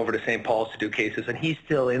he came over to St. Paul's to do cases, and he's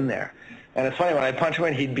still in there. And it's funny, when I punch him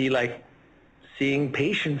in, he'd be like seeing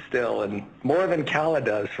patients still, and more than Cala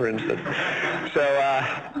does, for instance. So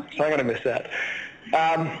I'm going to miss that.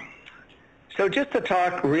 So just to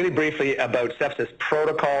talk really briefly about sepsis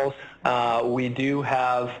protocols, we do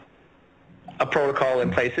have a protocol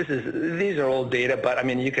in place. These are old data, but I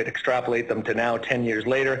mean you could extrapolate them to now, 10 years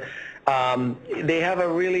later. They have a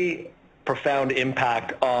really profound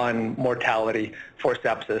impact on mortality for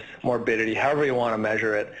sepsis, morbidity, however you want to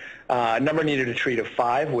measure it. Number needed to treat of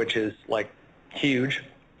 5, which is like huge,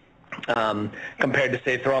 compared to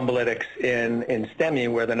say thrombolytics in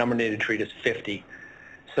STEMI, where the number needed to treat is 50.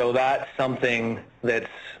 So that's something that's,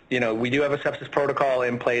 we do have a sepsis protocol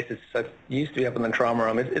in place. It used to be up in the trauma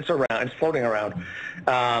room. It's around, it's floating around.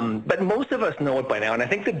 But most of us know it by now. And I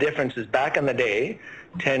think the difference is back in the day,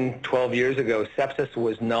 10, 12 years ago, sepsis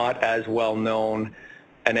was not as well known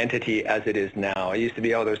an entity as it is now. It used to be,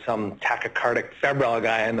 there's some tachycardic febrile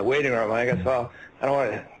guy in the waiting room. I guess, I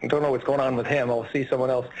don't know what's going on with him. I'll see someone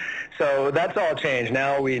else. So that's all changed.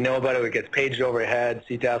 Now we know about it. It gets paged overhead,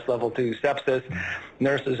 CTAS level 2 sepsis.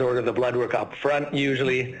 Nurses order the blood work up front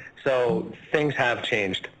usually. So things have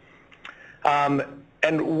changed.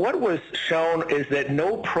 And what was shown is that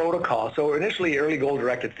no protocol, so initially early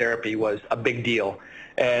goal-directed therapy was a big deal.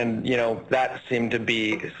 And, you know, that seemed to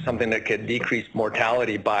be something that could decrease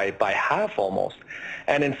mortality by half almost.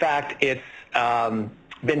 And in fact, it's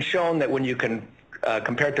been shown that when you can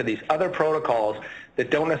compare it to these other protocols that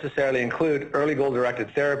don't necessarily include early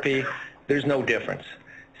goal-directed therapy, there's no difference.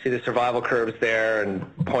 See the survival curves there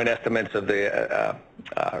and point estimates of the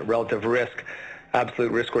relative risk,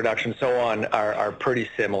 absolute risk reduction, so on, are pretty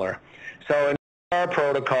similar. So in our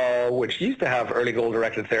protocol, which used to have early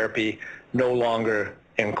goal-directed therapy, no longer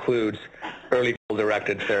includes early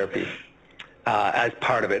goal-directed therapy as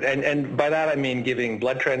part of it. And by that I mean giving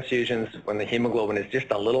blood transfusions when the hemoglobin is just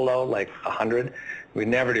a little low, like 100. We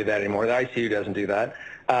never do that anymore. The ICU doesn't do that.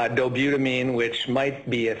 Dobutamine, which might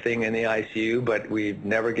be a thing in the ICU, but we've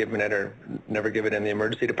never given it or never give it in the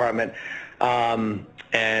emergency department.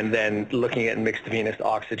 And then looking at mixed venous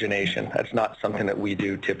oxygenation. That's not something that we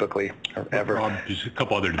do typically or ever. Rob, there's a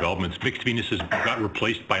couple other developments. Mixed venous has got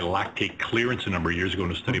replaced by lactate clearance a number of years ago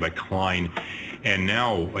in a study by Klein. And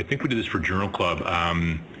now, I think we did this for Journal Club,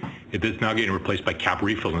 it is now getting replaced by cap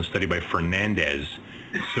refill in a study by Fernandez.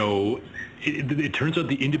 So it turns out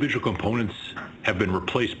the individual components have been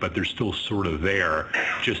replaced, but they're still sort of there,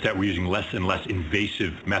 just that we're using less and less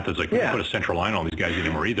invasive methods. Like we don't put a central line on these guys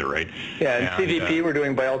anymore either, right? Yeah, and CVP we're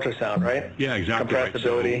doing by ultrasound, right? Yeah, exactly.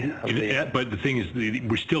 Compressibility. Right. So, but the thing is,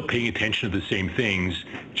 we're still paying attention to the same things,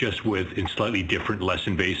 just in slightly different, less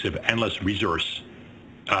invasive and less resource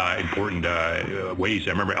important ways.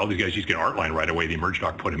 I remember all these guys used to get an art line right away. The Emerge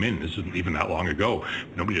Doc put them in. This isn't even that long ago.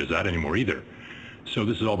 Nobody does that anymore either. So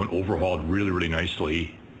this has all been overhauled really, really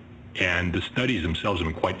nicely. And the studies themselves have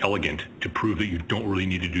been quite elegant to prove that you don't really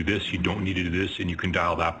need to do this, you don't need to do this, and you can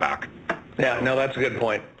dial that back. Yeah, no, that's a good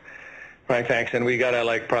point. Right, thanks. And we got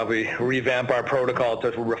to probably revamp our protocol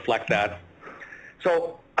to reflect that.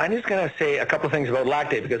 So I'm just going to say a couple of things about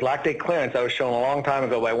lactate, because lactate clearance, I was shown a long time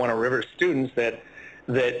ago by one of River's students that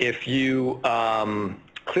if you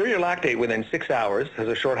clear your lactate within 6 hours, has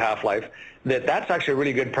a short half-life, that's actually a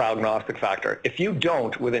really good prognostic factor. If you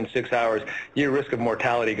don't within 6 hours, your risk of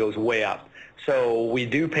mortality goes way up. So we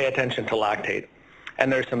do pay attention to lactate.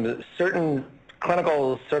 And there's some certain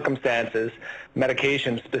clinical circumstances,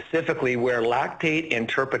 medications specifically, where lactate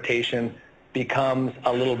interpretation becomes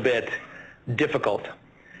a little bit difficult.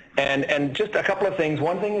 And just a couple of things.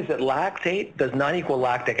 One thing is that lactate does not equal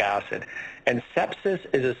lactic acid. And sepsis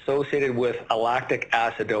is associated with a lactic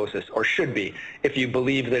acidosis, or should be, if you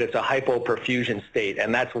believe that it's a hypoperfusion state.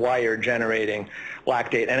 And that's why you're generating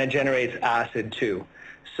lactate. And it generates acid too.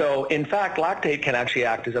 So in fact, lactate can actually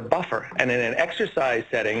act as a buffer. And in an exercise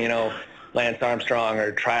setting, Lance Armstrong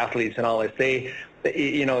or triathletes and all this, they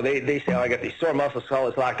say, oh, I got these sore muscles, so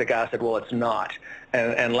it's lactic acid. Well, it's not.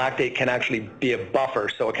 And lactate can actually be a buffer,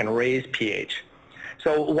 so it can raise pH.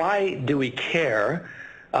 So why do we care?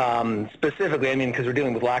 Specifically, because we're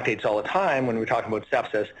dealing with lactates all the time when we're talking about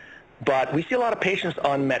sepsis, but we see a lot of patients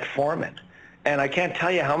on metformin. And I can't tell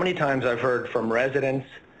you how many times I've heard from residents,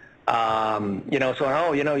 he's got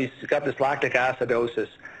this lactic acidosis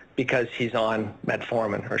because he's on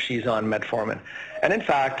metformin or she's on metformin. And in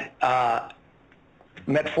fact,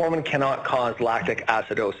 metformin cannot cause lactic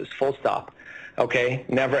acidosis, full stop. Okay,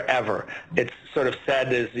 never ever. It's sort of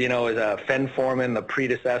said as, as a fenformin, the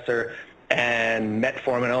predecessor, and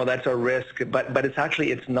metformin, oh, that's a risk, but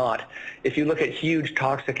it's not. If you look at huge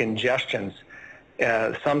toxic ingestions,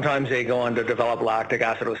 sometimes they go on to develop lactic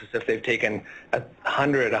acidosis if they've taken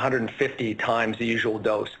 100, 150 times the usual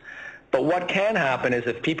dose. But what can happen is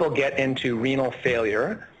if people get into renal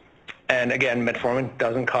failure, and again, metformin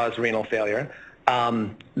doesn't cause renal failure,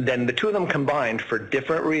 then the two of them combined for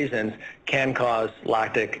different reasons can cause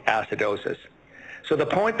lactic acidosis. So the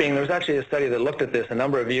point being, there was actually a study that looked at this a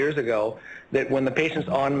number of years ago, that when the patient's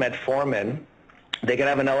on metformin, they can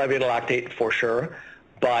have an elevated lactate for sure,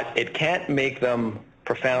 but it can't make them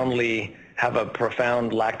have a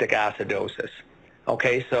profound lactic acidosis.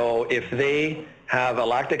 Okay, so if they have a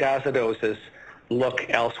lactic acidosis, look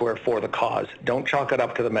elsewhere for the cause. Don't chalk it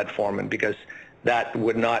up to the metformin, because that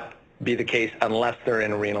would not be the case unless they're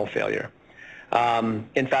in renal failure.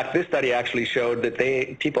 In fact, this study actually showed that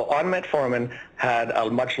people on metformin had a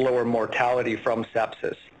much lower mortality from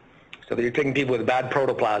sepsis. So you're taking people with bad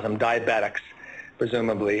protoplasm, diabetics,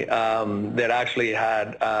 presumably, that actually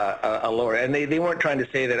had a lower, and they weren't trying to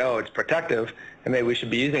say that, oh, it's protective and maybe we should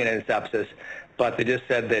be using it in sepsis, but they just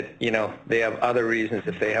said that, they have other reasons.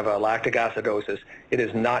 If they have a lactic acidosis, it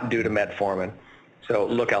is not due to metformin. So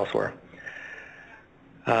look elsewhere.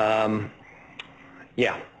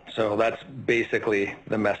 So that's basically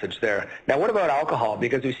the message there. Now, what about alcohol?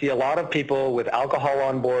 Because we see a lot of people with alcohol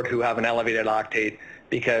on board who have an elevated lactate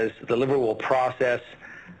because the liver will process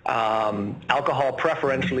alcohol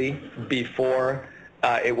preferentially before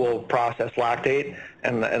it will process lactate,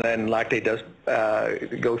 and then lactate does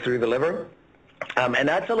go through the liver. And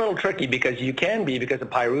that's a little tricky because because of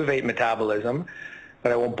pyruvate metabolism,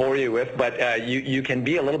 that I won't bore you with, but you can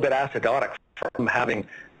be a little bit acidotic from having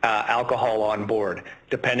alcohol on board,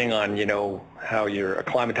 depending on, how you're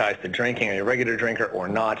acclimatized to drinking, are you a regular drinker or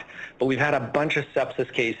not. But we've had a bunch of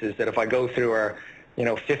sepsis cases that if I go through our,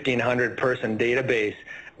 1,500 person database,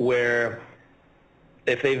 where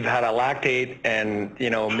if they've had a lactate and,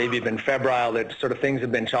 maybe been febrile, that sort of things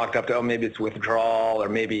have been chalked up to, oh, maybe it's withdrawal or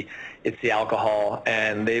maybe it's the alcohol,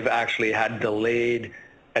 and they've actually had delayed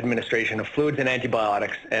administration of fluids and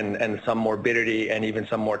antibiotics and some morbidity and even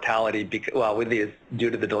some mortality, whether it's due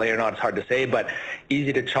to the delay or not, it's hard to say, but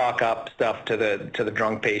easy to chalk up stuff to the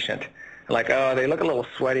drunk patient. Like, oh, they look a little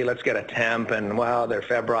sweaty, let's get a temp, and wow, they're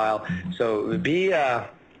febrile. So be a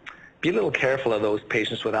little careful of those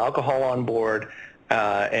patients with alcohol on board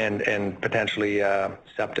and potentially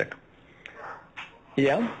septic.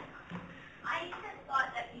 Yeah? I had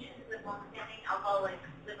thought that patients with long-standing alcoholic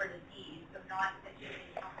liver disease, so not acutely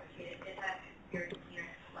complicated, did have experienced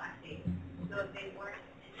lactate. So if they weren't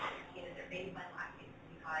intoxicated, their baseline lactate would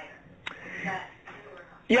be higher. Is that true or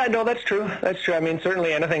not? Yeah, no, that's true. That's true. I mean,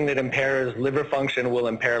 certainly anything that impairs liver function will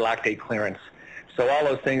impair lactate clearance. So all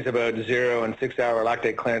those things about 0 and 6 hour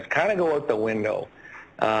lactate clearance kind of go out the window.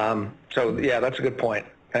 So yeah, that's a good point.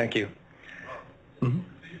 Thank you. Mm-hmm.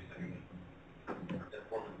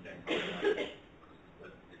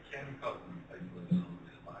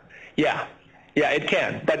 Yeah, it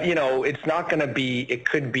can. But, it's not going to be, it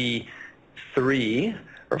could be 3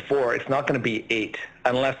 or 4. It's not going to be 8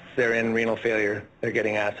 unless they're in renal failure. They're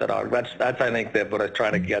getting acidotic. That's I think, what I was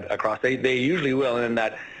trying to get across. They usually will. And in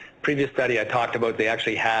that previous study I talked about, they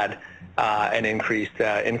actually had an increased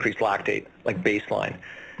lactate, like baseline.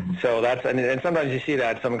 So and sometimes you see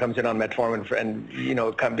that someone comes in on metformin and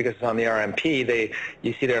because it's on the RMP,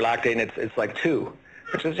 you see their lactate and it's like 2,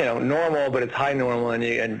 which is normal, but it's high normal,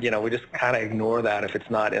 and we just kind of ignore that if it's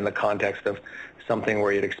not in the context of something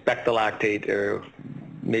where you'd expect the lactate or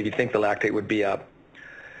maybe think the lactate would be up.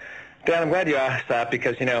 Dan, I'm glad you asked that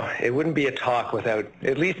because it wouldn't be a talk without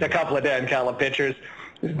at least a couple of Dan Cala pictures.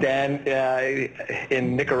 Dan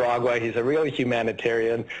in Nicaragua, he's a real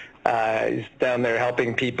humanitarian. He's down there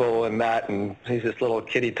helping people and he's this little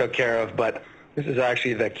kid he took care of, but this is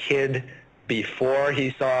actually the kid before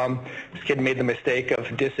he saw him. This kid made the mistake of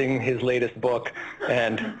dissing his latest book,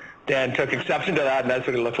 and Dan took exception to that, and that's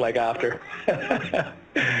what he looked like after.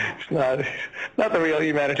 It's not the real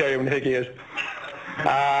humanitarian we think he is.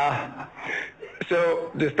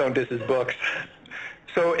 So just don't diss his books.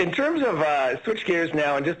 So in terms of switch gears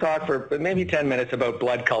now and just talk for maybe 10 minutes about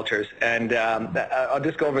blood cultures, and I'll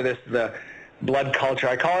just go over the blood culture.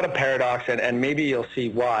 I call it a paradox, and maybe you'll see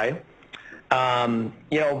why. Blood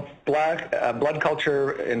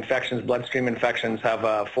culture infections, bloodstream infections have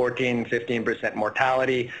a 14-15%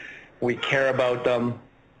 mortality. We care about them.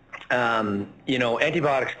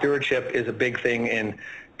 Antibiotic stewardship is a big thing in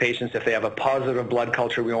patients. If they have a positive blood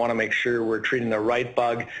culture, we want to make sure we're treating the right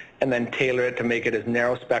bug and then tailor it to make it as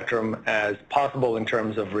narrow spectrum as possible in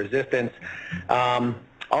terms of resistance.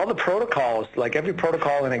 All the protocols, like every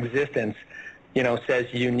protocol in existence, says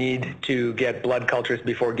you need to get blood cultures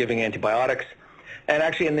before giving antibiotics. And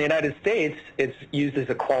actually in the United States, it's used as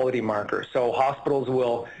a quality marker. So hospitals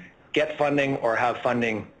will get funding or have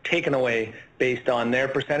funding taken away based on their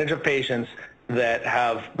percentage of patients that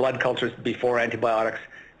have blood cultures before antibiotics.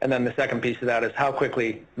 And then the second piece of that is how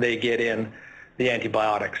quickly they get in the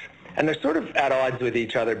antibiotics. And they're sort of at odds with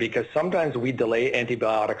each other because sometimes we delay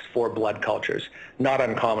antibiotics for blood cultures, not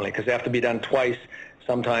uncommonly, because they have to be done twice.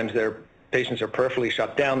 Sometimes their patients are peripherally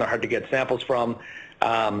shut down. They're hard to get samples from.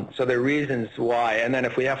 So there are reasons why. And then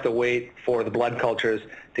if we have to wait for the blood cultures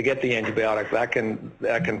to get the antibiotic, that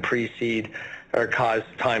can precede or cause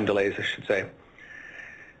time delays, I should say.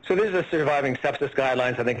 So these are the surviving sepsis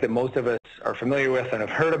guidelines I think that most of us are familiar with and have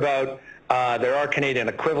heard about. There are Canadian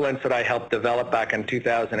equivalents that I helped develop back in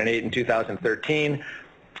 2008 and 2013.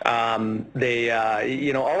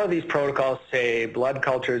 All of these protocols say blood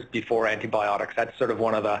cultures before antibiotics. That's sort of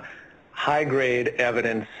one of the high-grade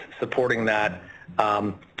evidence supporting that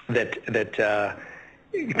that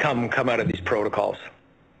come out of these protocols.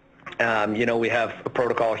 We have a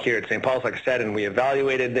protocol here at St. Paul's, like I said, and we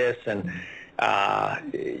evaluated this, and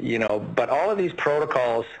but all of these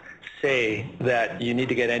protocols say that you need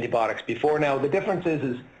to get antibiotics before. Now, the difference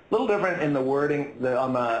is little different in the wording.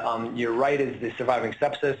 On your right is the surviving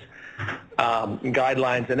sepsis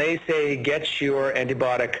guidelines, and they say get your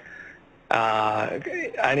antibiotics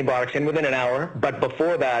in within an hour, but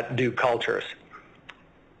before that, do cultures.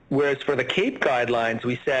 Whereas for the CAPE guidelines,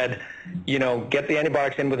 we said, get the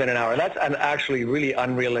antibiotics in within an hour. That's an actually really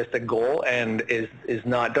unrealistic goal, and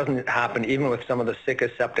doesn't happen even with some of the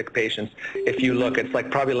sickest septic patients. If you look, it's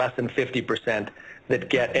like probably less than 50% that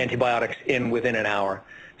get antibiotics in within an hour.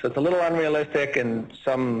 So it's a little unrealistic, and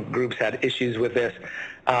some groups had issues with this.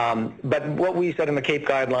 But what we said in the CAPE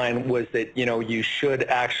guideline was that, you should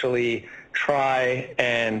actually try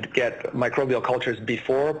and get microbial cultures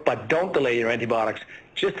before, but don't delay your antibiotics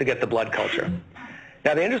just to get the blood culture.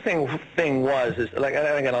 Now, the interesting thing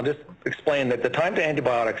again, I'll just explain that the time to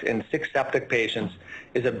antibiotics in sick septic patients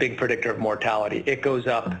is a big predictor of mortality. It goes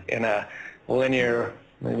up in a linear,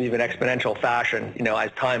 maybe even exponential fashion,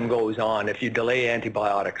 as time goes on if you delay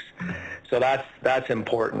antibiotics. So that's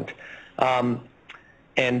important.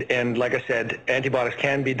 And like I said, antibiotics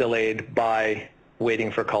can be delayed by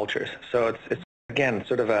waiting for cultures. So it's again,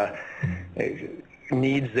 sort of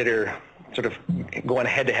needs that are sort of going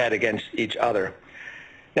head-to-head against each other.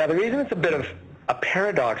 Now, the reason it's a bit of a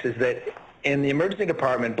paradox is that in the emergency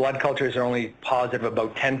department, blood cultures are only positive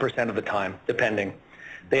about 10% of the time, depending.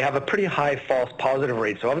 They have a pretty high false positive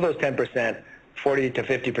rate. So of those 10%, 40 to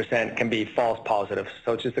 50% can be false positives.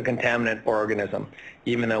 So it's just a contaminant organism,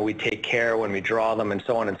 even though we take care when we draw them and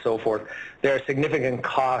so on and so forth. There are significant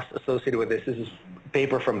costs associated with this. This is a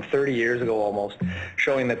paper from 30 years ago almost,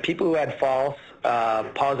 showing that people who had false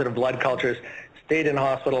positive blood cultures stayed in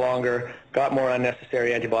hospital longer, got more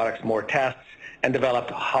unnecessary antibiotics, more tests, and developed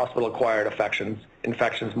hospital-acquired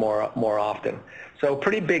infections more often. So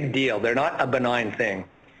pretty big deal. They're not a benign thing.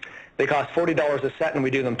 They cost $40 a set, and we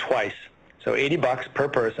do them twice. So $80 per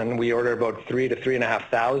person. We order about 3,000 to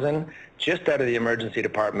 3,500 just out of the emergency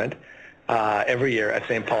department every year at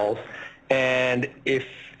St. Paul's. And if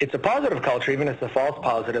it's a positive culture, even if it's a false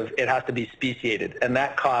positive, it has to be speciated, and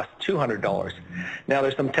that costs $200. Now,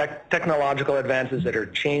 there's some technological advances that are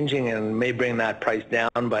changing and may bring that price down,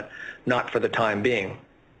 but not for the time being.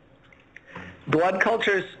 Blood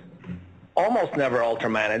cultures almost never alter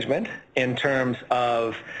management in terms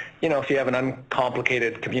of, if you have an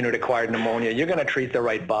uncomplicated community-acquired pneumonia, you're going to treat the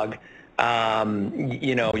right bug.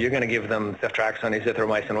 You're going to give them ceftriaxone,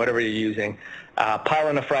 azithromycin, whatever you're using.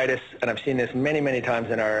 Pyelonephritis, and I've seen this many, many times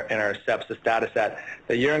in our sepsis data set,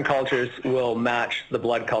 the urine cultures will match the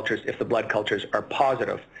blood cultures if the blood cultures are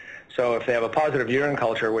positive. So if they have a positive urine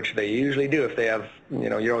culture, which they usually do if they have,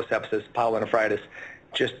 urosepsis, pyelonephritis,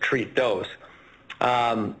 just treat those.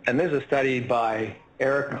 And there's a study by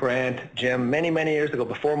Eric, Grant, Jim, many, many years ago,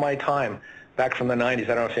 before my time, back from the 90s.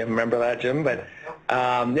 I don't know if you remember that, Jim, but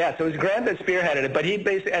so it was Grant that spearheaded it, but he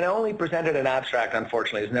basically, and only presented an abstract,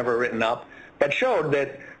 unfortunately. It was never written up, but showed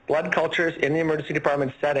that blood cultures in the emergency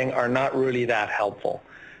department setting are not really that helpful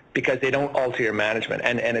because they don't alter your management.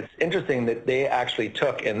 And it's interesting that they actually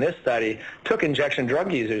took injection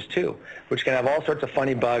drug users too, which can have all sorts of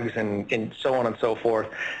funny bugs and so on and so forth.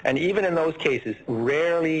 And even in those cases,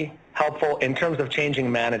 rarely helpful in terms of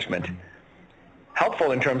changing management.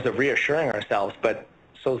 Helpful in terms of reassuring ourselves, but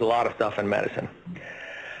so is a lot of stuff in medicine.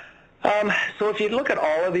 So if you look at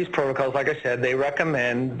all of these protocols, like I said, they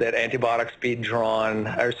recommend that antibiotics be drawn,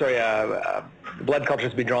 blood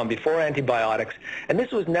cultures be drawn before antibiotics, and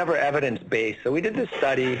this was never evidence-based. So we did this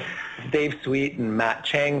study, Dave Sweet and Matt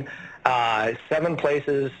Cheng, 7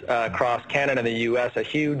 places across Canada and the U.S., a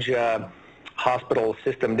huge hospital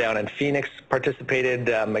system down in Phoenix participated,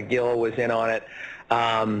 McGill was in on it.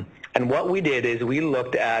 And what we did is we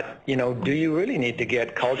looked at, do you really need to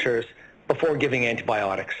get cultures before giving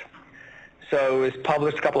antibiotics? So it was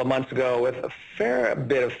published a couple of months ago with a fair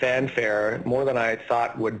bit of fanfare, more than I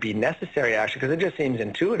thought would be necessary, actually, because it just seems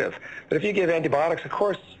intuitive. But if you give antibiotics, of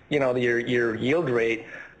course, your yield rate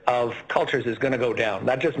of cultures is going to go down.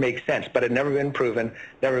 That just makes sense, but it never been proven,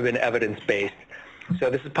 never been evidence-based. So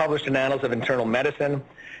this is published in Annals of Internal Medicine,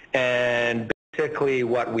 and basically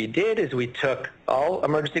what we did is we took all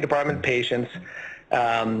emergency department patients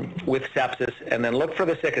with sepsis and then looked for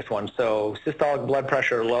the sickest ones. So systolic blood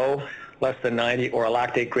pressure low, less than 90, or a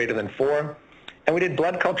lactate greater than 4. And we did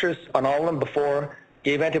blood cultures on all of them before,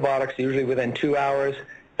 gave antibiotics usually within 2 hours,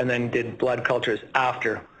 and then did blood cultures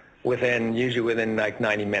after, usually within like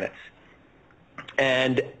 90 minutes.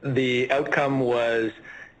 And the outcome was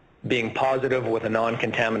being positive with a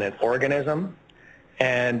non-contaminant organism.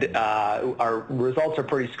 And our results are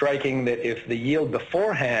pretty striking that if the yield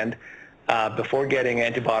beforehand, before getting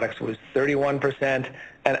antibiotics, was 31%,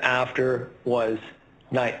 and after was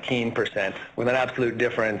 19%, with an absolute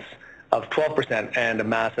difference of 12% and a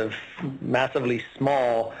massively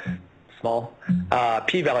small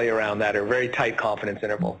p-value around that, or very tight confidence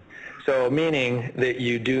interval. So meaning that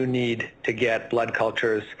you do need to get blood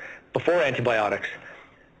cultures before antibiotics.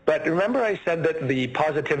 But remember I said that the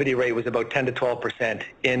positivity rate was about 10 to 12%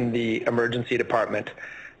 in the emergency department,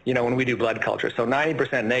 when we do blood culture. So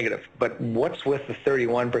 90% negative. But what's with the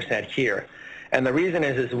 31% here? And the reason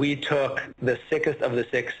is we took the sickest of the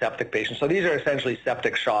sick septic patients. So these are essentially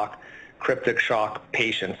septic shock, cryptic shock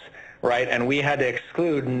patients, right? And we had to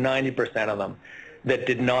exclude 90% of them that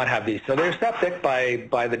did not have these. So they're septic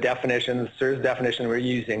by the definition, the SIRS definition we're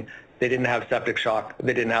using. They didn't have septic shock.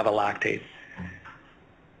 They didn't have a lactate.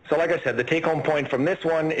 So like I said, the take-home point from this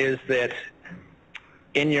one is that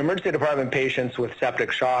in your emergency department patients with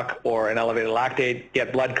septic shock or an elevated lactate,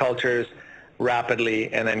 get blood cultures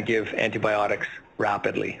rapidly and then give antibiotics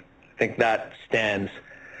rapidly. I think that stands.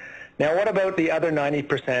 Now, what about the other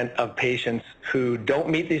 90% of patients who don't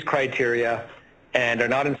meet these criteria and are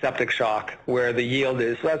not in septic shock, where the yield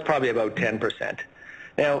is, so that's probably about 10%.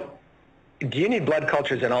 Now, do you need blood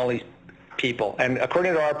cultures in all these people? And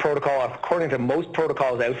according to our protocol, according to most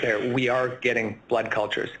protocols out there, we are getting blood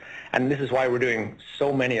cultures. And this is why we're doing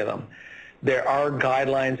so many of them. There are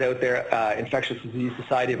guidelines out there, Infectious Disease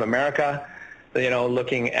Society of America,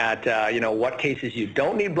 looking at, what cases you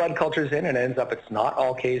don't need blood cultures in, and it ends up it's not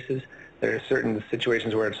all cases. There are certain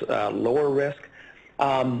situations where it's lower risk.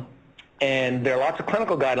 And there are lots of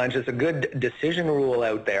clinical guidelines. There's a good decision rule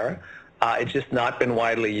out there. It's just not been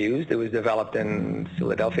widely used. It was developed in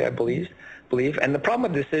Philadelphia, I believe. And the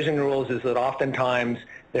problem with decision rules is that oftentimes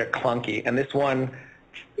they're clunky. And this one,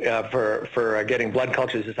 for getting blood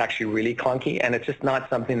cultures, is actually really clunky, and it's just not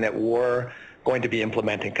something that we're going to be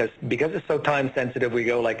implementing because it's so time sensitive. We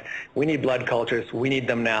go like, we need blood cultures, we need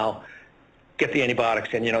them now, get the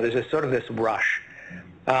antibiotics in. There's this sort of this rush.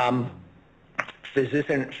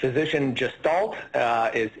 Physician gestalt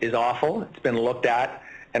is awful. It's been looked at,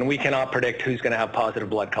 and we cannot predict who's going to have positive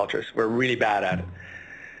blood cultures. We're really bad at it.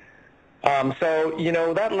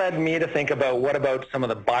 So, that led me to think about what about some of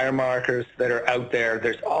the biomarkers that are out there.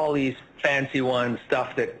 There's all these fancy ones,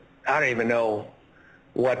 stuff that I don't even know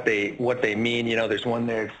what they mean. There's one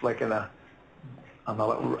there, it's like on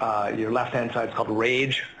your left-hand side, it's called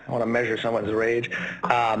rage. I want to measure someone's rage.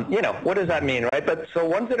 What does that mean, right? But so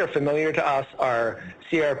ones that are familiar to us are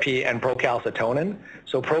CRP and procalcitonin.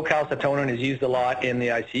 So procalcitonin is used a lot in the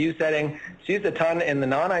ICU setting. It's used a ton in the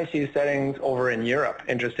non-ICU settings over in Europe,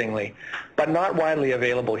 interestingly, but not widely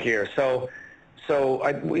available here. So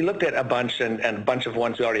we looked at a bunch and a bunch of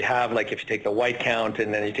ones we already have, like if you take the white count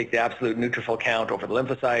and then you take the absolute neutrophil count over the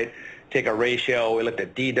lymphocyte, take a ratio, we looked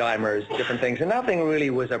at D-dimers, different things, and nothing really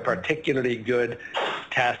was a particularly good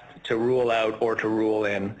test to rule out or to rule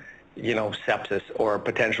in, sepsis or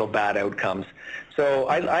potential bad outcomes. So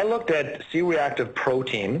I looked at C-reactive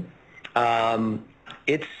protein.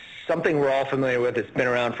 It's something we're all familiar with. It's been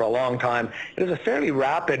around for a long time. It is a fairly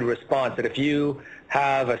rapid response that if you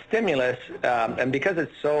have a stimulus, and because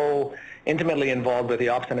it's so intimately involved with the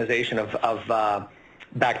opsonization of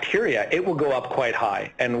bacteria, it will go up quite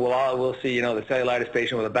high. And we'll see, the cellulitis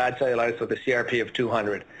patient with a bad cellulitis with a CRP of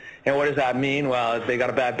 200. And what does that mean? Well, they got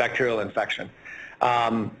a bad bacterial infection.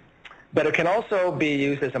 But it can also be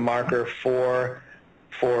used as a marker for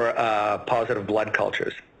positive blood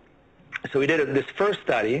cultures. So we did this first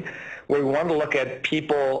study where we wanted to look at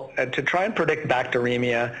people to try and predict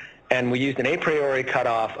bacteremia, and we used an a priori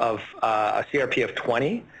cutoff of a CRP of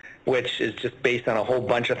 20, which is just based on a whole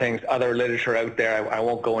bunch of things, other literature out there. I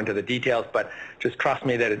won't go into the details, but just trust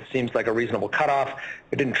me that it seems like a reasonable cutoff.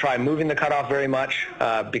 We didn't try moving the cutoff very much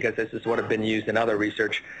because this is what have been used in other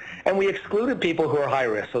research. And we excluded people who are high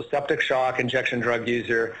risk, so septic shock, injection drug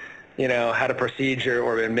user, had a procedure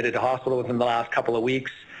or been admitted to hospital within the last couple of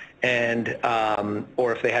weeks, and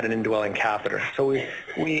or if they had an indwelling catheter. So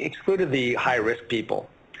we excluded the high-risk people.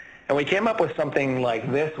 And we came up with something like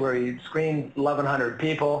this, where we screened 1,100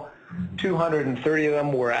 people. 230 of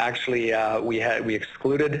them were actually we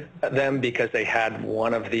excluded them because they had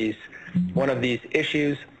one of these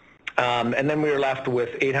issues, and then we were left with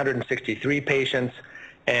 863 patients,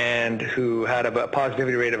 and who had a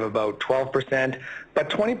positivity rate of about 12%. But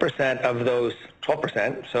 20% of those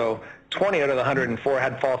 12%, so 20 out of the 104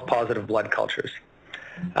 had false positive blood cultures.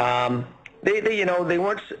 They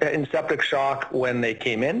weren't in septic shock when they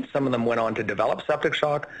came in. Some of them went on to develop septic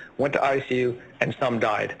shock, went to ICU, and some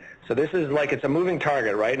died. So this is like, it's a moving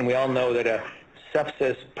target, right? And we all know that a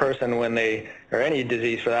sepsis person, or any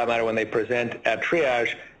disease for that matter, when they present at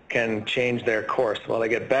triage, can change their course. Well, they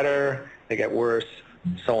get better, they get worse,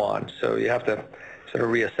 so on. So you have to sort of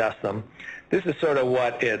reassess them. This is sort of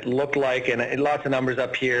what it looked like, and lots of numbers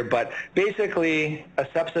up here, but basically a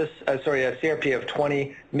CRP of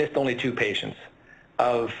 20 missed only 2 patients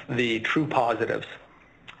of the true positives.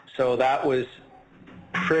 So that was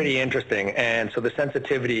pretty interesting, and so the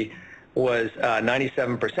sensitivity was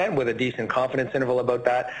 97% with a decent confidence interval about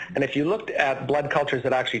that. And if you looked at blood cultures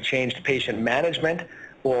that actually changed patient management,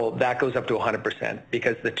 well, that goes up to 100%,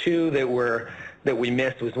 because the 2 that we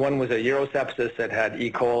missed was, one was a urosepsis that had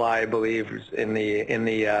E. coli, I believe, in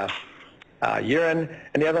the urine,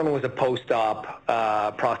 and the other one was a post-op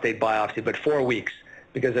prostate biopsy, but 4 weeks,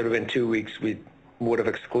 because it would have been 2 weeks, we would have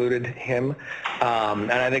excluded him.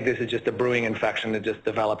 And I think this is just a brewing infection that just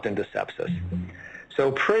developed into sepsis.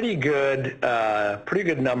 So pretty good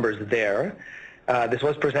numbers there. This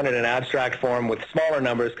was presented in abstract form with smaller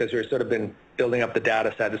numbers because we've sort of been building up the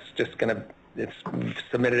data set. It's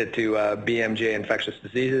submitted it to BMJ Infectious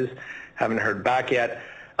Diseases. Haven't heard back yet.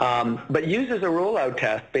 But uses a rule-out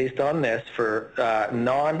test based on this for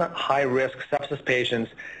non-high-risk sepsis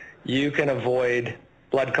patients. You can avoid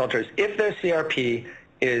blood cultures if their CRP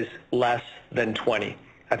is less than 20.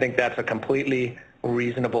 I think that's a completely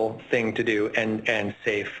reasonable thing to do and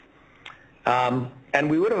safe. And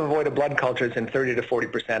we would have avoided blood cultures in 30 to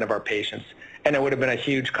 40% of our patients, and it would have been a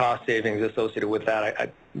huge cost savings associated with that.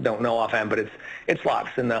 I don't know offhand, but it's lots,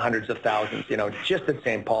 in the hundreds of thousands, just at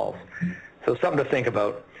St. Paul's. So something to think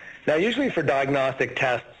about. Now, usually for diagnostic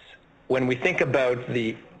tests, when we think about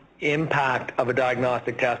the impact of a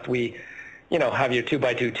diagnostic test, we have your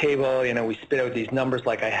 2x2 table, we spit out these numbers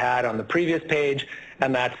like I had on the previous page,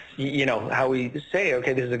 and that's, how we say,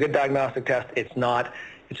 okay, this is a good diagnostic test, it's not,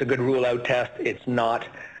 it's a good rule-out test, it's not.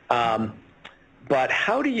 But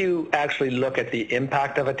how do you actually look at the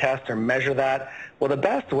impact of a test or measure that? Well, the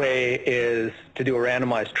best way is to do a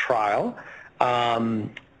randomized trial.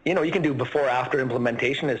 You can do before-after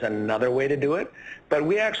implementation is another way to do it, but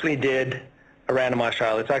we actually did a randomized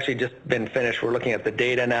trial. It's actually just been finished. We're looking at the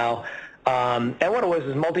data now. And what it was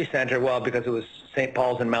is multi-center, because it was St.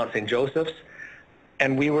 Paul's and Mount St. Joseph's,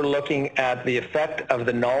 and we were looking at the effect of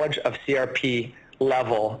the knowledge of CRP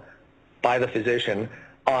level by the physician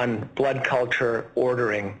on blood culture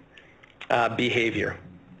ordering behavior.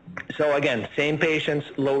 So again, same patients,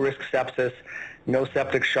 low-risk sepsis, no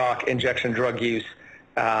septic shock, injection drug use,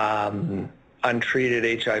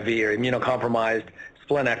 untreated HIV or immunocompromised,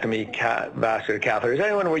 splenectomy, vascular catheters,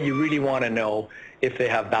 anyone where you really want to know if they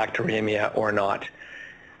have bacteremia or not.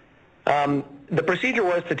 The procedure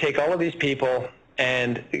was to take all of these people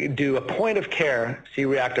and do a point-of-care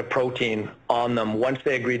C-reactive protein on them once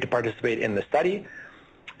they agreed to participate in the study.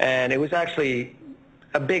 And it was actually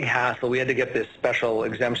a big hassle. We had to get this special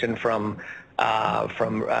exemption from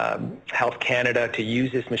Health Canada to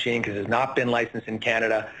use this machine because it's not been licensed in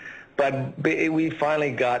Canada. But we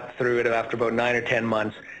finally got through it after about 9 or 10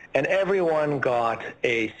 months, and everyone got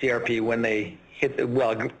a CRP when they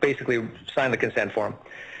basically signed the consent form.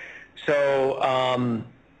 So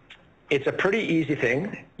it's a pretty easy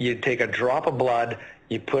thing. You take a drop of blood,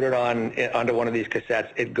 you put it onto one of these cassettes,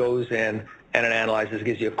 it goes in and it analyzes, it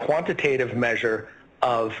gives you a quantitative measure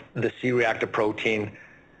of the C-reactive protein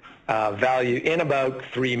value in about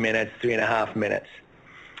 3 minutes, 3.5 minutes.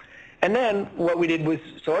 And then what we did was,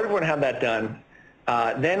 so everyone had that done,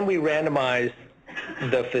 then we randomized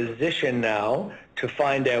the physician now to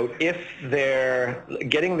find out if they're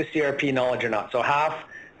getting the CRP knowledge or not. So half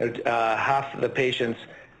the patients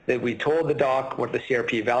that we told the doc what the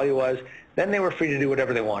CRP value was, then they were free to do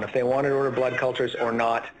whatever they want, if they wanted to order blood cultures or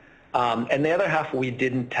not. And the other half we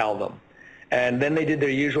didn't tell them. And then they did their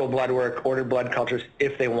usual blood work, ordered blood cultures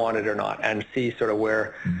if they wanted or not, and see sort of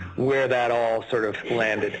where that all sort of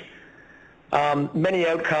landed. Many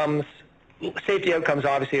outcomes, safety outcomes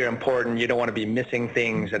obviously are important. You don't want to be missing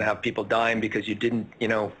things and have people dying because you didn't,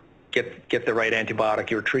 get the right antibiotic,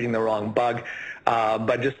 you were treating the wrong bug.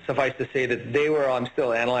 But just suffice to say that I'm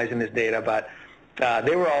still analyzing this data, but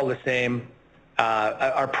they were all the same.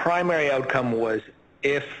 Our primary outcome was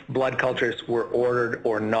if blood cultures were ordered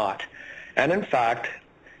or not. And in fact,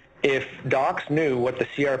 if docs knew what the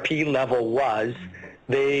CRP level was,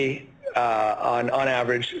 they, on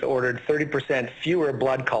average, ordered 30% fewer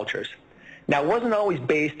blood cultures. Now, it wasn't always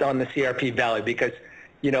based on the CRP value because,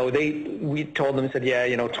 we told them, said,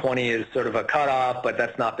 20 is sort of a cutoff, but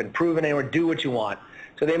that's not been proven anywhere. Do what you want.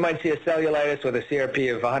 So they might see a cellulitis with a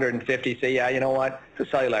CRP of 150, say, yeah, you know what, it's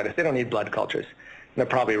a cellulitis. They don't need blood cultures. And they're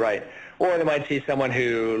probably right. Or they might see someone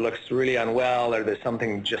who looks really unwell or there's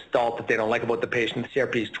something gestalt that they don't like about the patient. The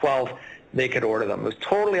CRP is 12. They could order them. It was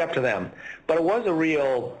totally up to them. But it was a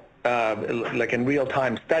real, like in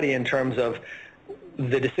real-time study in terms of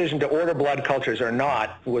the decision to order blood cultures or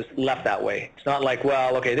not was left that way. It's not like,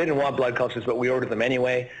 well, okay, they didn't want blood cultures, but we ordered them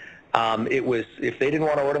anyway. It was, if they didn't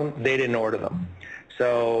want to order them, they didn't order them.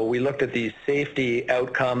 So we looked at these safety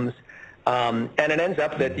outcomes, and it ends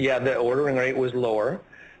up that, yeah, the ordering rate was lower.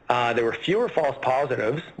 There were fewer false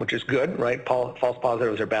positives, which is good, right? False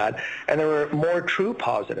positives are bad. And there were more true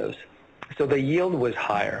positives. So the yield was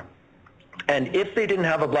higher. And if they didn't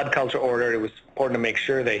have a blood culture order, it was important to make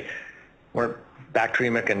sure they weren't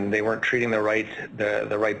bacteremic and they weren't treating the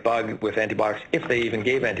right bug with antibiotics, if they even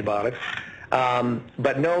gave antibiotics.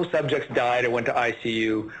 But no subjects died or went to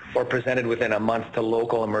ICU or presented within a month to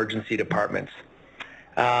local emergency departments.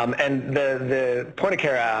 And the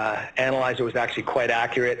point-of-care analyzer was actually quite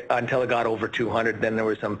accurate until it got over 200. Then there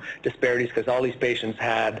were some disparities because all these patients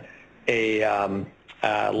had a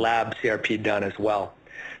lab CRP done as well.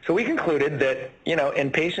 So we concluded that, you know, in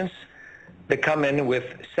patients that come in with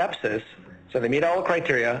sepsis, so they meet all the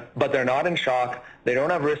criteria, but they're not in shock, they don't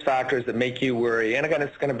have risk factors that make you worry, and again,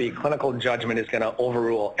 it's going to be clinical judgment is going to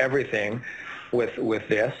overrule everything with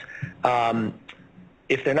this.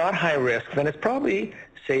 If they're not high risk, then it's probably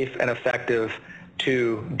safe and effective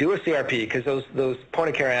to do a CRP because those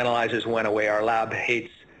point-of-care analyzers went away. Our lab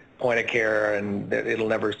hates point-of-care, and it'll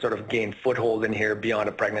never sort of gain foothold in here beyond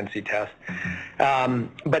a pregnancy test.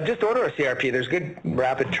 But just order a CRP. There's good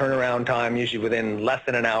rapid turnaround time, usually within less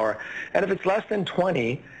than an hour. And if it's less than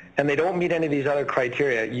 20 and they don't meet any of these other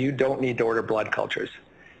criteria, you don't need to order blood cultures.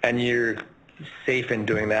 And you're safe in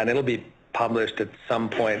doing that. And it'll be published at some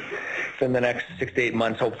point in the next 6 to 8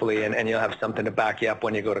 months, hopefully, and you'll have something to back you up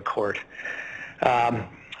when you go to court.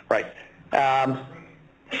 Right.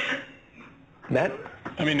 Matt?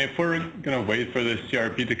 I mean, if we're going to wait for the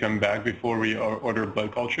CRP to come back before we order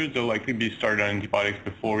blood cultures, they'll likely be started on antibiotics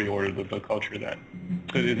before we order the blood culture then.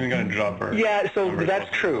 So it isn't going to drop our... Yeah, so that's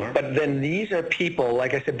true. But then these are people,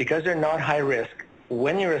 like I said, because they're not high risk,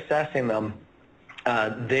 when you're assessing them,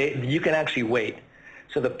 you can actually wait.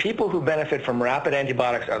 So the people who benefit from rapid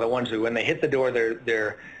antibiotics are the ones who, when they hit the door,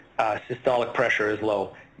 their systolic pressure is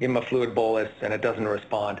low. Give them a fluid bolus and it doesn't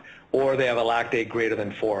respond. Or they have a lactate greater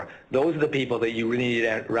than 4. Those are the people that you really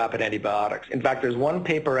need rapid antibiotics. In fact, there's one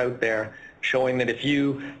paper out there showing that if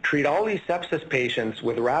you treat all these sepsis patients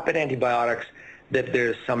with rapid antibiotics, that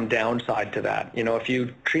there's some downside to that. You know, if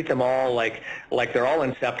you treat them all like they're all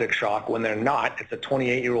in septic shock when they're not, it's a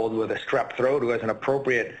 28-year-old with a strep throat who has an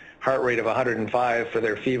appropriate heart rate of 105 for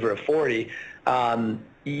their fever of 40,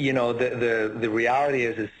 you know, the reality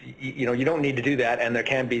is, you know, you don't need to do that, and there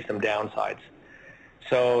can be some downsides.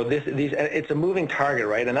 So it's a moving target,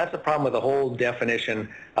 right? And that's the problem with the whole definition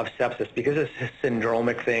of sepsis, because it's a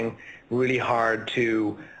syndromic thing, really hard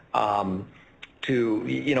to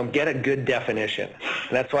you know, get a good definition.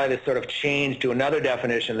 And that's why this sort of change to another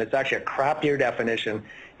definition that's actually a crappier definition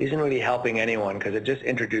isn't really helping anyone, because it just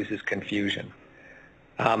introduces confusion.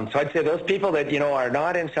 So I'd say those people that, you know, are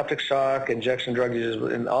not in septic shock, injection drug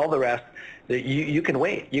users, and all the rest, that you can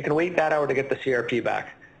wait. You can wait that hour to get the CRP back.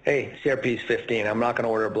 Hey, CRP is 15. I'm not going to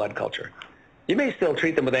order a blood culture. You may still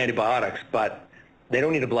treat them with antibiotics, but they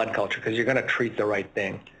don't need a blood culture because you're going to treat the right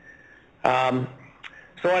thing. So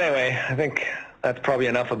anyway, I think that's probably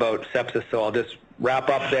enough about sepsis, so I'll just wrap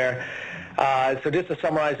up there. So just to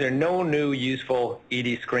summarize, there are no new useful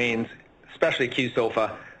ED screens, especially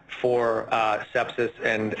QSOFA, for sepsis,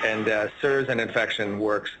 and SIRS and infection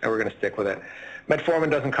works, and we're going to stick with it.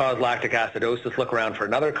 Metformin doesn't cause lactic acidosis. Look around for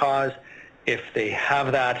another cause if they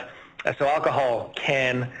have that. So alcohol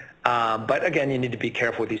can, but again, you need to be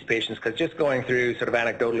careful with these patients, because just going through sort of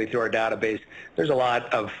anecdotally through our database, there's a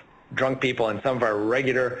lot of drunk people and some of our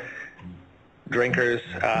regular drinkers,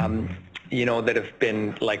 you know, that have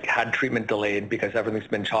been had treatment delayed because everything's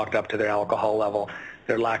been chalked up to their alcohol level,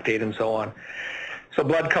 their lactate, and so on. So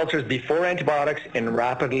blood cultures before antibiotics in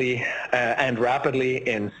rapidly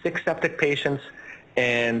in 6 septic patients,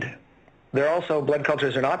 and they're also, blood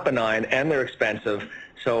cultures are not benign and they're expensive.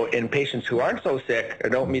 So in patients who aren't so sick or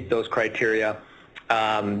don't meet those criteria,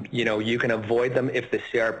 you know, you can avoid them if the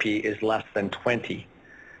CRP is less than 20.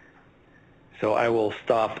 So I will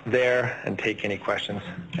stop there and take any questions.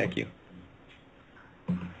 Thank you.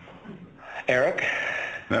 Eric?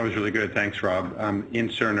 That was really good. Thanks, Rob. In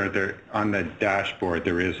Cerner, there, on the dashboard,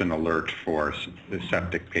 there is an alert for the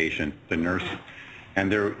septic patient, the nurse,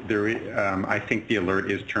 and I think the alert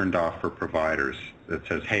is turned off for providers that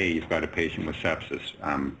says, hey, you've got a patient with sepsis.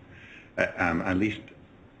 At least,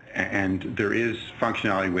 and there is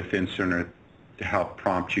functionality within Cerner to help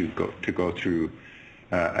prompt you to go through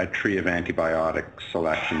a tree of antibiotic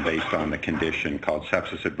selection based on the condition called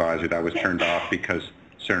Sepsis Advisory. That was turned off because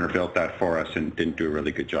Cerner built that for us and didn't do a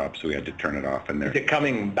really good job, so we had to turn it off. And is it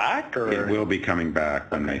coming back, or? It will be coming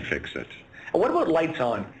back when they fix it. And what about lights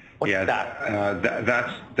on? What's yeah, that?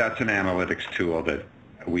 That's an analytics tool that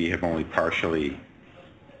we have only partially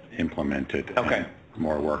implemented. Okay.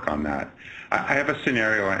 More work on that. I have a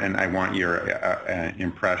scenario, and I want your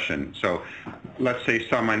impression. So let's say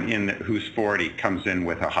someone who's 40 comes in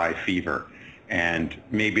with a high fever, and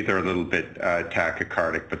maybe they're a little bit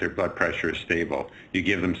tachycardic, but their blood pressure is stable. You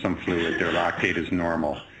give them some fluid, their lactate is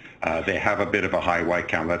normal. They have a bit of a high white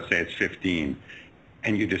count, let's say it's 15,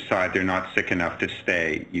 and you decide they're not sick enough to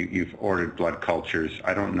stay. You've ordered blood cultures.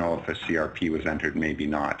 I don't know if a CRP was entered, maybe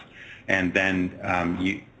not. And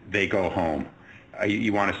then they go home.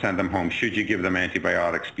 You want to send them home. Should you give them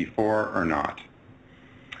antibiotics before or not?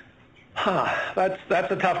 That's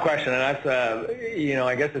a tough question, and that's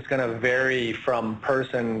I guess it's going to vary from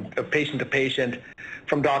patient to patient,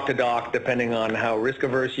 from doc to doc, depending on how risk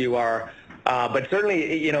averse you are. But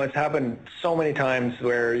certainly, it's happened so many times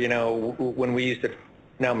where when we used to.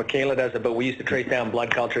 Now Michaela does it, but we used to trace down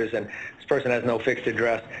blood cultures, and this person has no fixed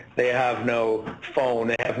address. They have no phone.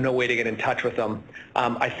 They have no way to get in touch with them.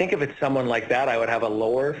 I think if it's someone like that, I would have a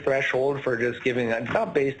lower threshold for just giving,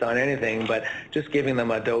 not based on anything, but just giving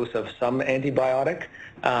them a dose of some antibiotic,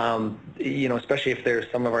 especially if there's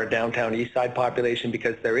some of our downtown east side population,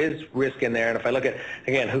 because there is risk in there. And if I look at,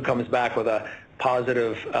 again, who comes back with a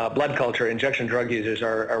positive blood culture, injection drug users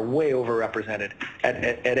are way overrepresented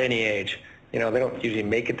at any age. They don't usually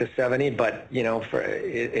make it to 70, but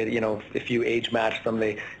if you age match them,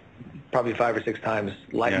 they probably 5 or 6 times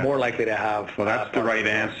more likely to have. Well, that's the right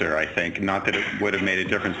answer, I think. Not that it would have made a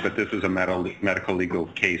difference, but this was a medical legal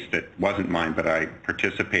case that wasn't mine, but I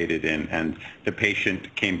participated in, and the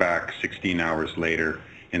patient came back 16 hours later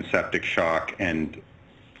in septic shock, and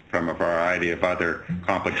from a variety of other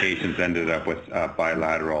complications ended up with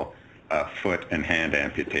bilateral foot and hand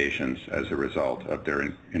amputations as a result of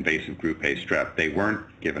their invasive group A strep. They weren't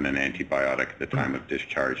given an antibiotic at the time of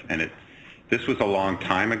discharge, and this was a long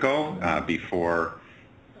time ago, before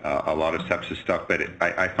a lot of sepsis stuff, but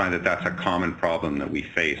I find that that's a common problem that we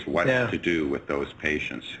face, what to do with those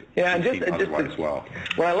patients. Yeah, and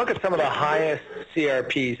when I look at some of the highest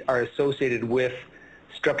CRPs are associated with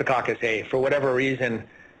Streptococcus A, for whatever reason,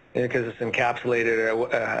 because it's encapsulated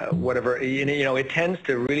or whatever, it tends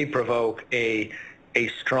to really provoke a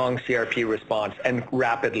strong CRP response, and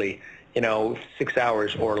rapidly, 6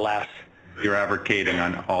 hours or less. You're advocating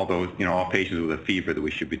on all those, all patients with a fever that we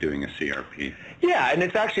should be doing a CRP. Yeah, and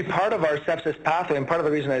it's actually part of our sepsis pathway, and part of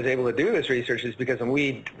the reason I was able to do this research is because when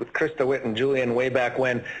we, with Chris DeWitt and Julian way back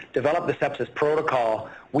when, developed the sepsis protocol,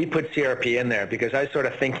 we put CRP in there because I was sort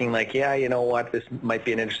of thinking like, you know what, this might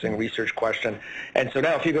be an interesting research question. And so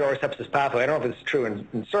now if you go to our sepsis pathway, I don't know if it's true in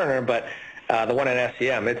Cerner, but the one in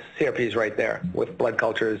SCM, it's CRP's right there with blood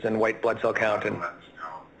cultures and white blood cell count. And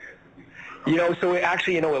so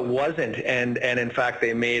actually, it wasn't, and in fact,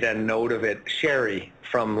 they made a note of it. Sherry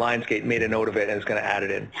from Lionsgate made a note of it and is going to add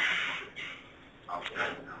it in.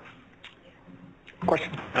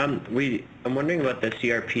 Question? I'm wondering about the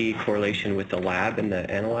CRP correlation with the lab and the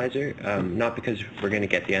analyzer. Not because we're going to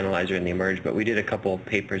get the analyzer in the eMERGE, but we did a couple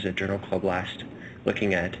papers at Journal Club last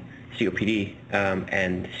looking at COPD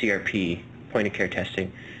and CRP point-of-care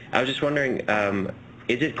testing. I was just wondering,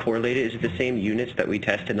 is it correlated? Is it the same units that we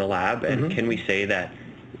test in the lab? And can we say that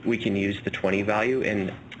we can use the 20 value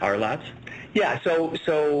in our labs? Yeah,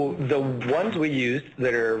 so the ones we used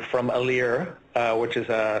that are from Alere, which is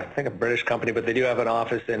I think a British company, but they do have an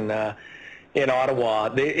office in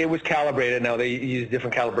Ottawa. It was calibrated. Now they use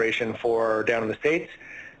different calibration for down in the States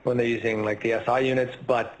when they're using like the SI units,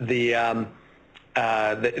 but the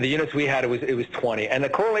units we had, it was 20, and the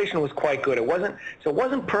correlation was quite good. It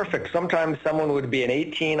wasn't perfect. Sometimes someone would be an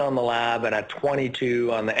 18 on the lab and a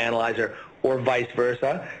 22 on the analyzer, or vice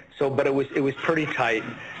versa. But it was pretty tight.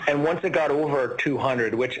 And once it got over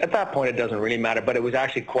 200, which at that point it doesn't really matter, but it was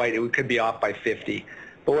actually it could be off by 50.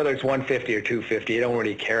 But whether it's 150 or 250, you don't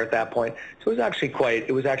really care at that point. So it was actually quite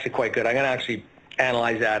good. I'm going to actually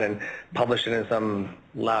analyze that and publish it in some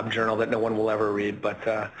lab journal that no one will ever read, but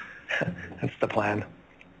that's the plan.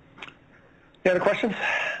 Any other questions?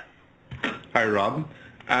 Hi, Rob.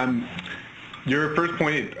 Your first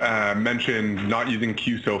point mentioned not using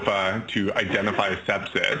QSOFA to identify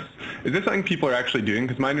sepsis. Is this something people are actually doing?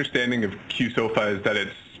 Because my understanding of QSOFA is that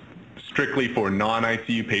it's strictly for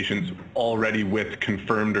non-ICU patients already with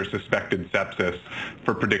confirmed or suspected sepsis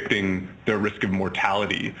for predicting their risk of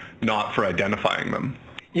mortality, not for identifying them.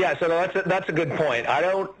 Yeah, so that's a good point.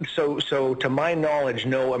 So to my knowledge,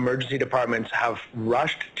 no emergency departments have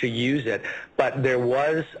rushed to use it, but there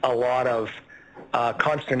was a lot of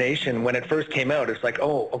consternation when it first came out. It's like,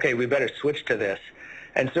 oh, okay, we better switch to this.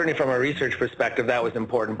 And certainly from a research perspective, that was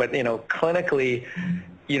important. But, clinically,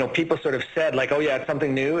 people sort of said, like, oh, yeah, it's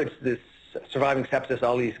something new. It's this surviving sepsis,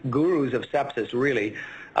 all these gurus of sepsis, really.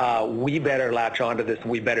 We better latch onto this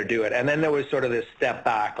and we better do it. And then there was sort of this step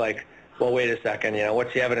back, like, well, wait a second,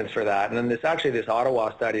 what's the evidence for that? And then this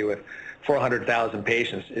Ottawa study with 400,000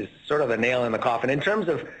 patients is sort of the nail in the coffin in terms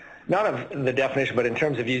of, not of the definition, but in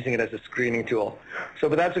terms of using it as a screening tool.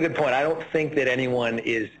 But that's a good point. I don't think that anyone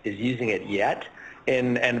is using it yet.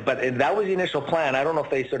 But that was the initial plan. I don't know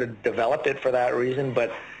if they sort of developed it for that reason,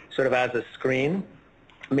 but sort of as a screen.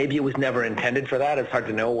 Maybe it was never intended for that. It's hard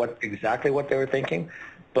to know exactly what they were thinking.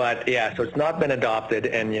 But yeah, so it's not been adopted,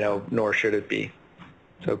 and nor should it be.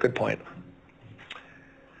 So good point.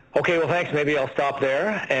 Okay, well, thanks. Maybe I'll stop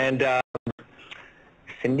there. And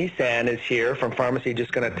Cindy San is here from pharmacy,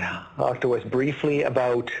 just going to talk to us briefly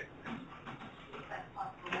about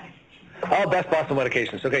best possible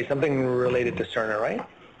medications. Okay, something related to Cerner, right?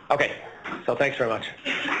 Okay, so thanks very much.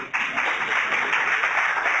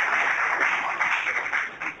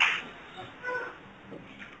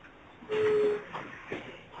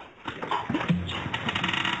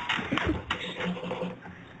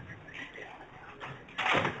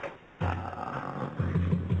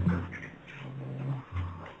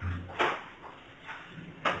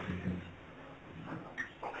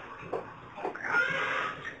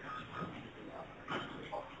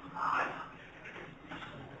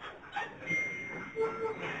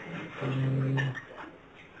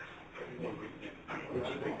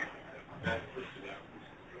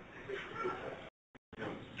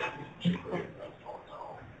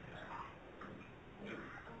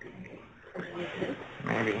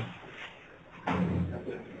 Maybe.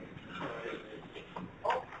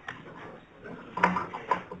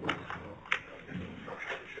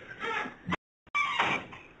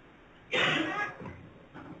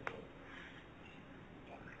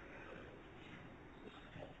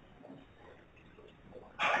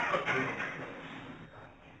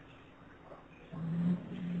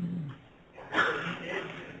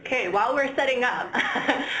 Okay, while we're setting up,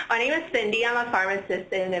 my name is Cindy. I'm a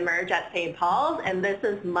pharmacist in Emerge at St. Paul's, and this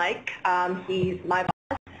is Mike. He's my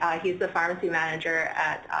boss. He's the pharmacy manager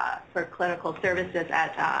for clinical services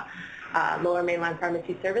at Lower Mainland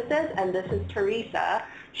Pharmacy Services, and this is Teresa.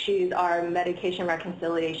 She's our medication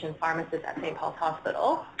reconciliation pharmacist at St. Paul's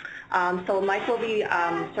Hospital. So Mike will be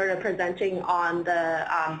sort of presenting on the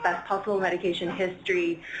best possible medication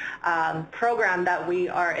history program that we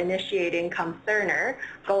are initiating come Cerner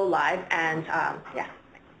Go Live, and yeah,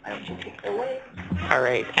 why don't you take it away? All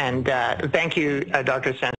right, and thank you,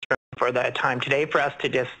 Dr. Stenstrom, for the time today for us to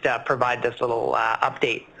just provide this little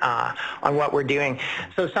update on what we're doing.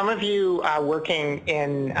 So some of you working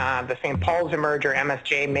in the St. Paul's Emerge or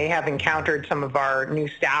MSJ may have encountered some of our new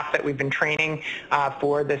staff that we've been training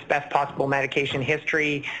for this best possible medication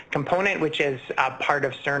history component, which is part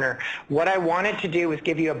of Cerner. What I wanted to do was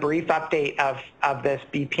give you a brief update of this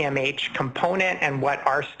BPMH component and what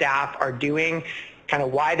our staff are doing, kind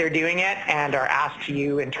of why they're doing it, and our ask to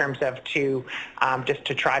you in terms of just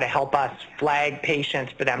to try to help us flag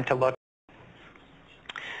patients for them to look.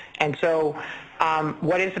 And so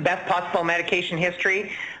what is the best possible medication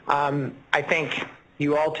history? I think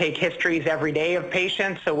you all take histories every day of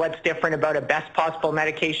patients, so what's different about a best possible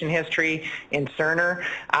medication history in Cerner?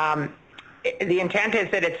 The intent is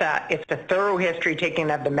that it's a thorough history taking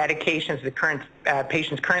of the medications the current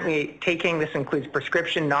patients currently taking. This includes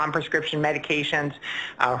prescription, non-prescription medications,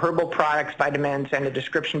 herbal products, vitamins, and a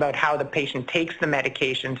description about how the patient takes the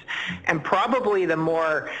medications. And probably the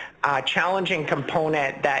more challenging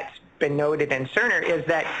component that's been noted in Cerner is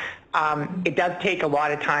that it does take a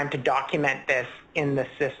lot of time to document this in the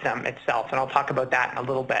system itself, and I'll talk about that in a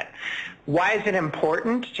little bit. Why is it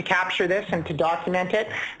important to capture this and to document it?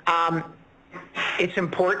 It's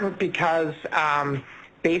important because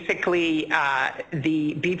basically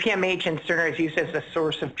the BPMH in Cerner is used as a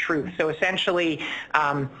source of truth. So essentially,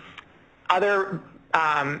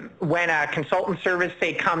 when a consultant service,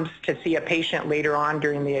 say, comes to see a patient later on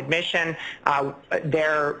during the admission,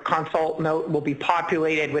 their consult note will be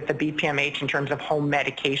populated with the BPMH in terms of home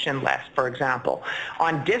medication list, for example.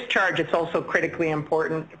 On discharge, it's also critically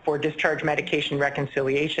important for discharge medication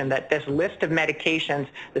reconciliation that this list of medications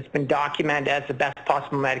that's been documented as the best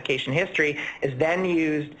possible medication history is then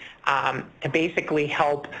used to basically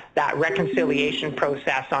help that reconciliation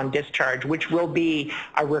process on discharge, which will be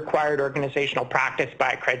a required organizational practice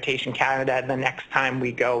by Accreditation Canada the next time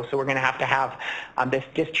we go. So we're going to have this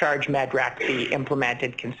discharge med rec be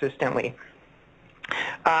implemented consistently.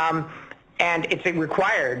 And it's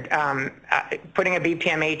required, putting a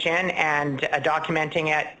BPMH in and documenting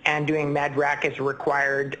it and doing MedRec is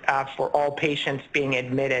required for all patients being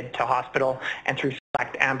admitted to hospital and through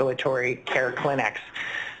select ambulatory care clinics.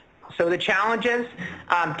 So the challenges,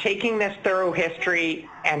 taking this thorough history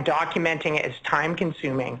and documenting it is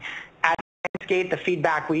time-consuming. At Lionsgate, the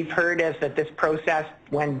feedback we've heard is that this process,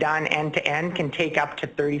 when done end-to-end, can take up to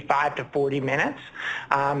 35 to 40 minutes.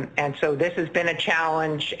 And so this has been a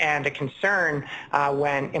challenge and a concern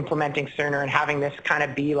when implementing Cerner and having this kind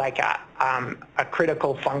of be like a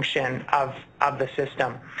critical function of the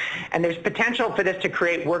system. And there's potential for this to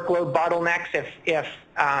create workload bottlenecks if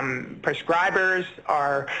prescribers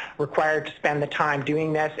are required to spend the time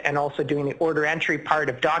doing this and also doing the order entry part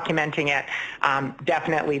of documenting it.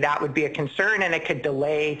 Definitely that would be a concern, and it could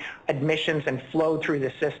delay admissions and flow through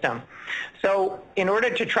the system. So in order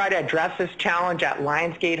to try to address this challenge at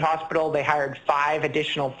Lionsgate Hospital, they hired 5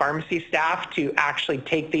 additional pharmacy staff to actually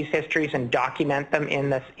take these histories and document them in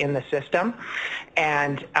the system.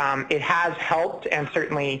 And it has helped, and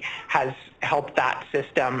certainly has helped that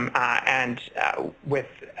system with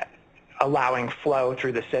allowing flow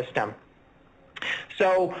through the system.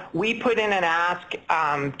 So we put in an ask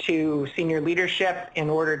to senior leadership in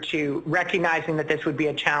order to recognizing that this would be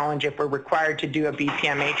a challenge if we're required to do a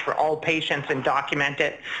BPMH for all patients and document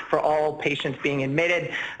it for all patients being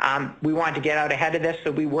admitted. We wanted to get out ahead of this, so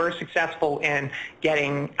we were successful in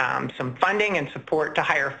getting some funding and support to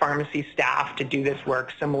hire pharmacy staff to do this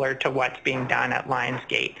work similar to what's being done at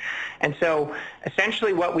Lionsgate. And so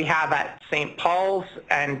essentially what we have at St. Paul's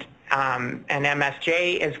and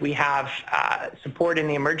MSJ is we have support in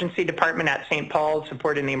the emergency department at St. Paul's,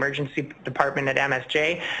 support in the emergency department at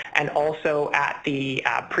MSJ, and also at the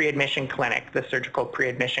pre-admission clinic, the surgical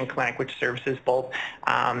pre-admission clinic, which services both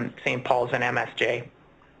St. Paul's and MSJ.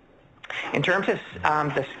 In terms of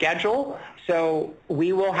the schedule, so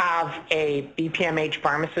we will have a BPMH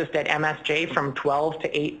pharmacist at MSJ from 12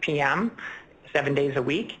 to 8 p.m., 7 days a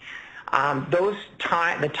week.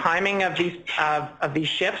 The timing of these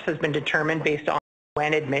shifts has been determined based on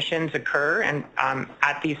when admissions occur and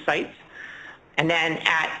at these sites. And then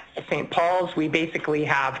at St. Paul's, we basically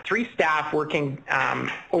have 3 staff working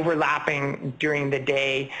overlapping during the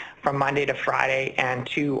day from Monday to Friday and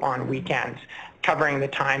 2 on weekends, covering the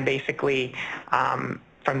time basically from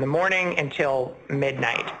the morning until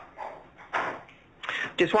midnight.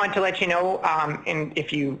 Just wanted to let you know, and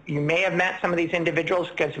if you may have met some of these individuals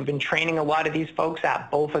because we've been training a lot of these folks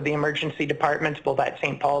at both of the emergency departments, both at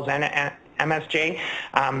St. Paul's and MSJ.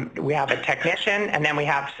 We have a technician, and then we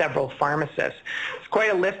have several pharmacists. It's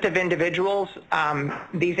quite a list of individuals.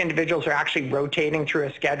 These individuals are actually rotating through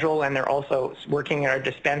a schedule, and they're also working at our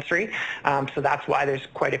dispensary. So that's why there's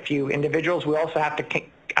quite a few individuals. We also have to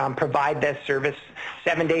provide this service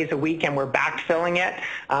 7 days a week, and we're backfilling it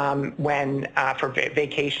for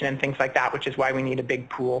vacation and things like that, which is why we need a big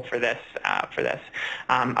pool for this.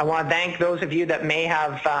 I want to thank those of you that may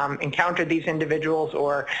have encountered these individuals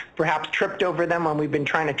or perhaps tripped over them when we've been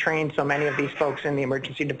trying to train so many of these folks in the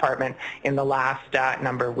emergency department in the last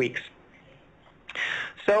number of weeks.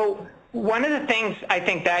 So one of the things I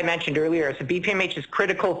think that I mentioned earlier is the BPMH is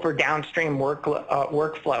critical for downstream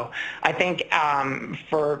workflow. I think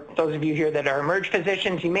for those of you here that are emerge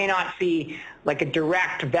physicians, you may not see like a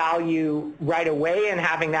direct value right away in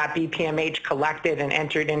having that BPMH collected and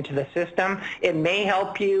entered into the system. It may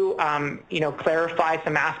help you, clarify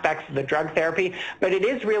some aspects of the drug therapy, but it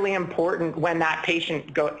is really important when that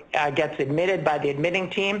patient gets admitted by the admitting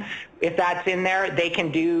team. If that's in there, they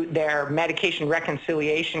can do their medication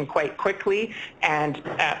reconciliation quite quickly and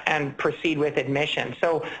proceed with admission.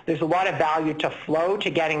 So there's a lot of value to flow to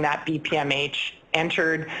getting that BPMH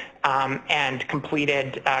entered and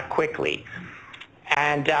completed quickly.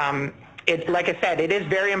 And like I said, it is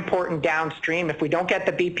very important downstream. If we don't get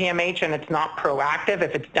the BPMH and it's not proactive,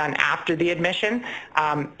 if it's done after the admission,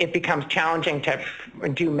 it becomes challenging to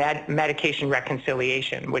do medication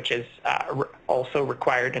reconciliation, which is also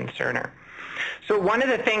required in Cerner. So one of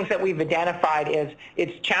the things that we've identified is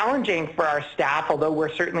it's challenging for our staff, although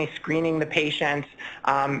we're certainly screening the patients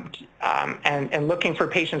and looking for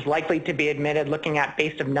patients likely to be admitted, looking at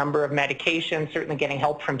based on number of medications, certainly getting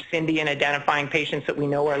help from Cindy in identifying patients that we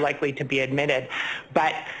know are likely to be admitted.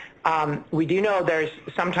 But we do know there's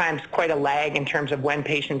sometimes quite a lag in terms of when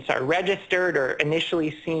patients are registered or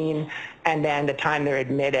initially seen and then the time they're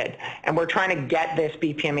admitted. And we're trying to get this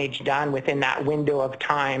BPMH done within that window of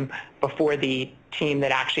time before the team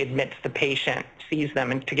that actually admits the patient sees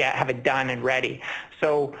them and to have it done and ready.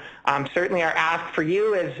 So certainly our ask for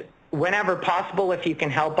you is whenever possible, if you can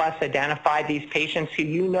help us identify these patients who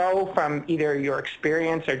you know from either your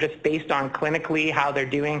experience or just based on clinically how they're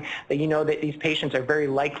doing, that you know that these patients are very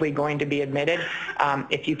likely going to be admitted.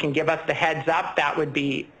 If you can give us the heads up, that would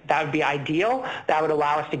be ideal. That would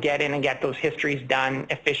allow us to get in and get those histories done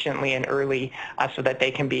efficiently and early so that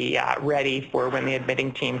they can be ready for when the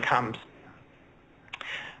admitting team comes.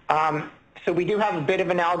 So we do have a bit of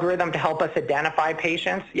an algorithm to help us identify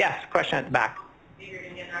patients. Yes, question at the back.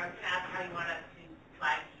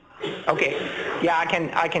 Okay, yeah,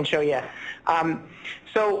 I can show you.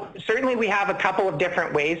 So certainly we have a couple of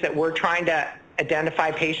different ways that we're trying to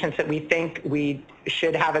identify patients that we think we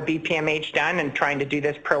should have a BPMH done and trying to do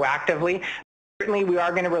this proactively. Certainly we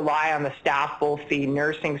are going to rely on the staff, both the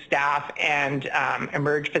nursing staff and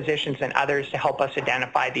emerge physicians and others to help us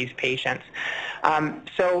identify these patients.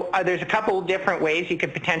 So there's a couple of different ways you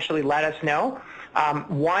could potentially let us know.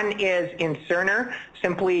 One is in Cerner,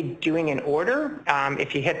 simply doing an order.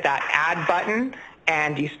 If you hit that add button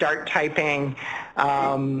and you start typing,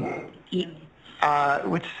 you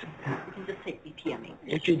can just type BPMH.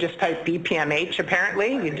 If you just type BPMH,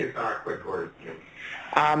 apparently, you do. Quick order.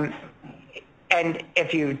 And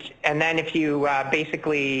then if you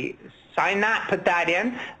basically sign that, put that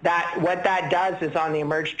in, what that does is on the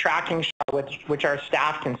emerge tracking sheet, which our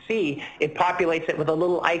staff can see, it populates it with a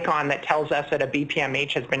little icon that tells us that a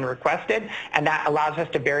BPMH has been requested, and that allows us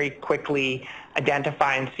to very quickly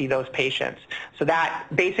identify and see those patients. So that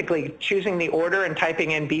basically choosing the order and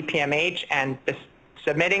typing in BPMH and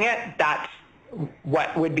submitting it, that's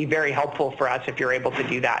what would be very helpful for us if you're able to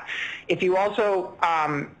do that. If you also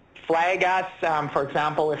flag us, for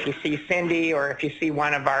example, if you see Cindy or if you see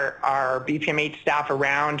one of our BPMH staff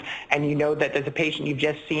around and you know that there's a patient you've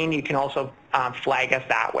just seen, you can also flag us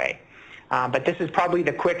that way. But this is probably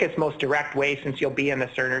the quickest, most direct way, since you'll be in the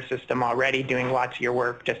Cerner system already doing lots of your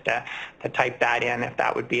work, just to type that in. If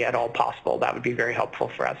that would be at all possible, that would be very helpful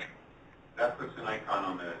for us. That puts an icon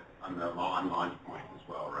on the launch point as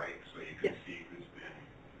well, right? So you can see who's been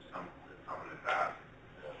some of the past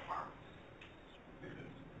farms.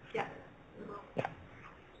 Yeah. Yeah.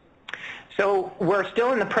 So we're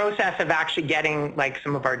still in the process of actually getting like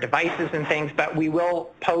some of our devices and things, but we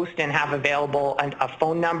will post and have available a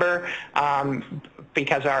phone number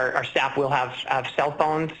because our staff will have cell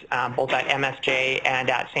phones, both at MSJ and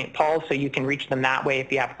at St. Paul's, so you can reach them that way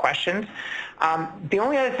if you have questions. The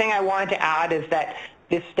only other thing I wanted to add is that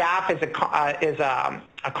this staff is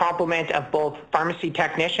a complement of both pharmacy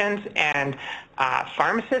technicians and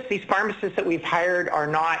pharmacists. These pharmacists that we've hired are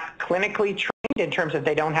not clinically trained in terms of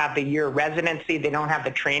they don't have the year residency, they don't have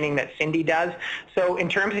the training that Cindy does. So in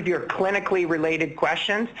terms of your clinically related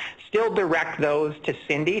questions, still direct those to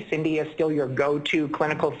Cindy. Cindy is still your go-to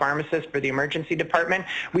clinical pharmacist for the emergency department.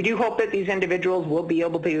 We do hope that these individuals will be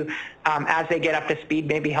able to, as they get up to speed,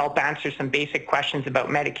 maybe help answer some basic questions about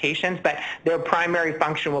medications, but their primary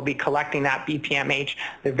function will be collecting that BPMH.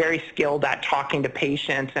 They're very skilled at talking to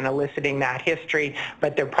patients and eliciting that history,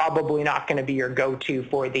 but they're probably not going to be your go-to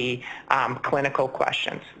for the clinical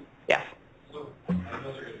questions. Yes? So I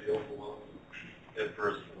know they're going to be overwhelmed at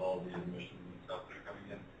first with all the admissions and stuff that are coming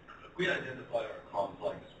in. If we identify our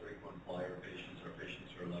complex frequent flyer patients or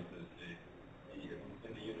patients who are likely to stay in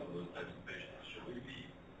the unit of those types of patients, should we be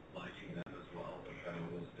flagging them as well if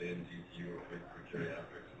anyone will stay in DT or wait for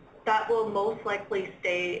geriatrics? That will most likely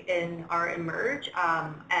stay in our emerge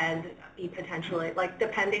and be potentially, like,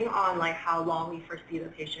 depending on like how long we foresee the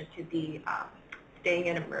patient to be staying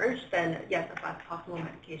in emerge, then yes, if that's possible,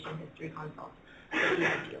 medication history consults would be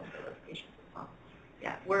ideal for those patients as well.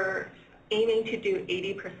 Yeah, we're aiming to do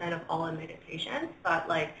 80% of all admitted patients, but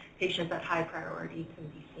like patients at high priority can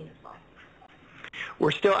be seen as well.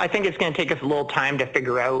 We're still, I think it's going to take us a little time to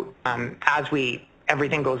figure out as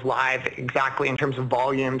everything goes live exactly in terms of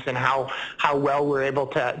volumes and how well we're able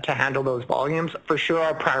to handle those volumes. For sure,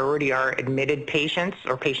 our priority are admitted patients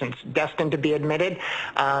or patients destined to be admitted.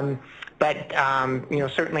 But you know,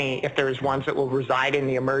 certainly if there's ones that will reside in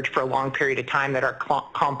the emerge for a long period of time that are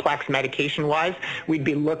complex medication-wise, we'd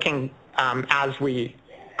be looking as we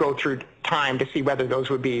go through time to see whether those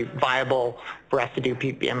would be viable for us to do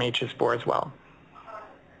PPMHs for as well.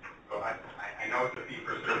 So I know it's a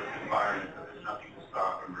fee-for-service environment, but there's nothing to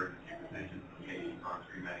stop emergency physicians from taking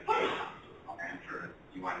on-stream medication. Enter it.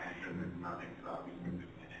 You want to enter, there's nothing stopping you from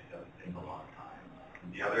doing it. It doesn't take a long time.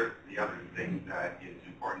 The other thing that is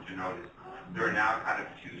important to note is there are now kind of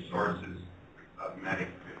two sources of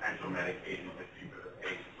potential medication history for the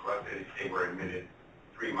patient. So let's say they were admitted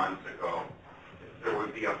 3 months ago. There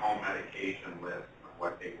would be a home medication list of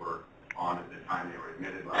what they were on at the time they were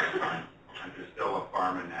admitted last time. And there's still a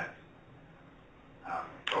PharmaNet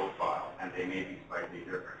profile, and they may be slightly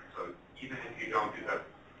different. So even if you don't do the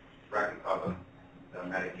reconcile the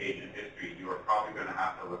medication history, you are probably going to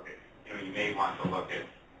have to look at, you may want to look at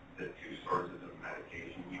the two sources of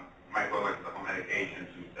medication. You might go look at the whole medications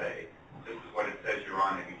and say, this is what it says you're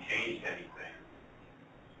on. If you changed anything,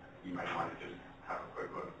 you might want to just have a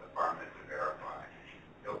quick look at the pharmacy to verify.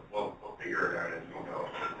 We'll figure it out as we go.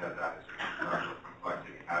 That is the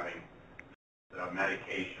complexity, having the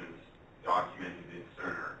medications documented in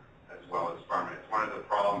Cerner as well as pharma. It's one of the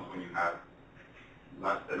problems when you have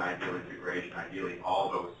less than ideal integration. Ideally,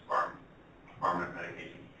 all those pharma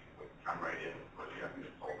medications would come right in, but you have to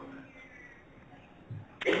pull them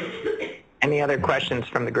in. Any other questions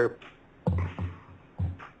from the group?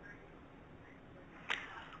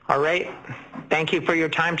 All right. Thank you for your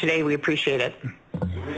time today. We appreciate it.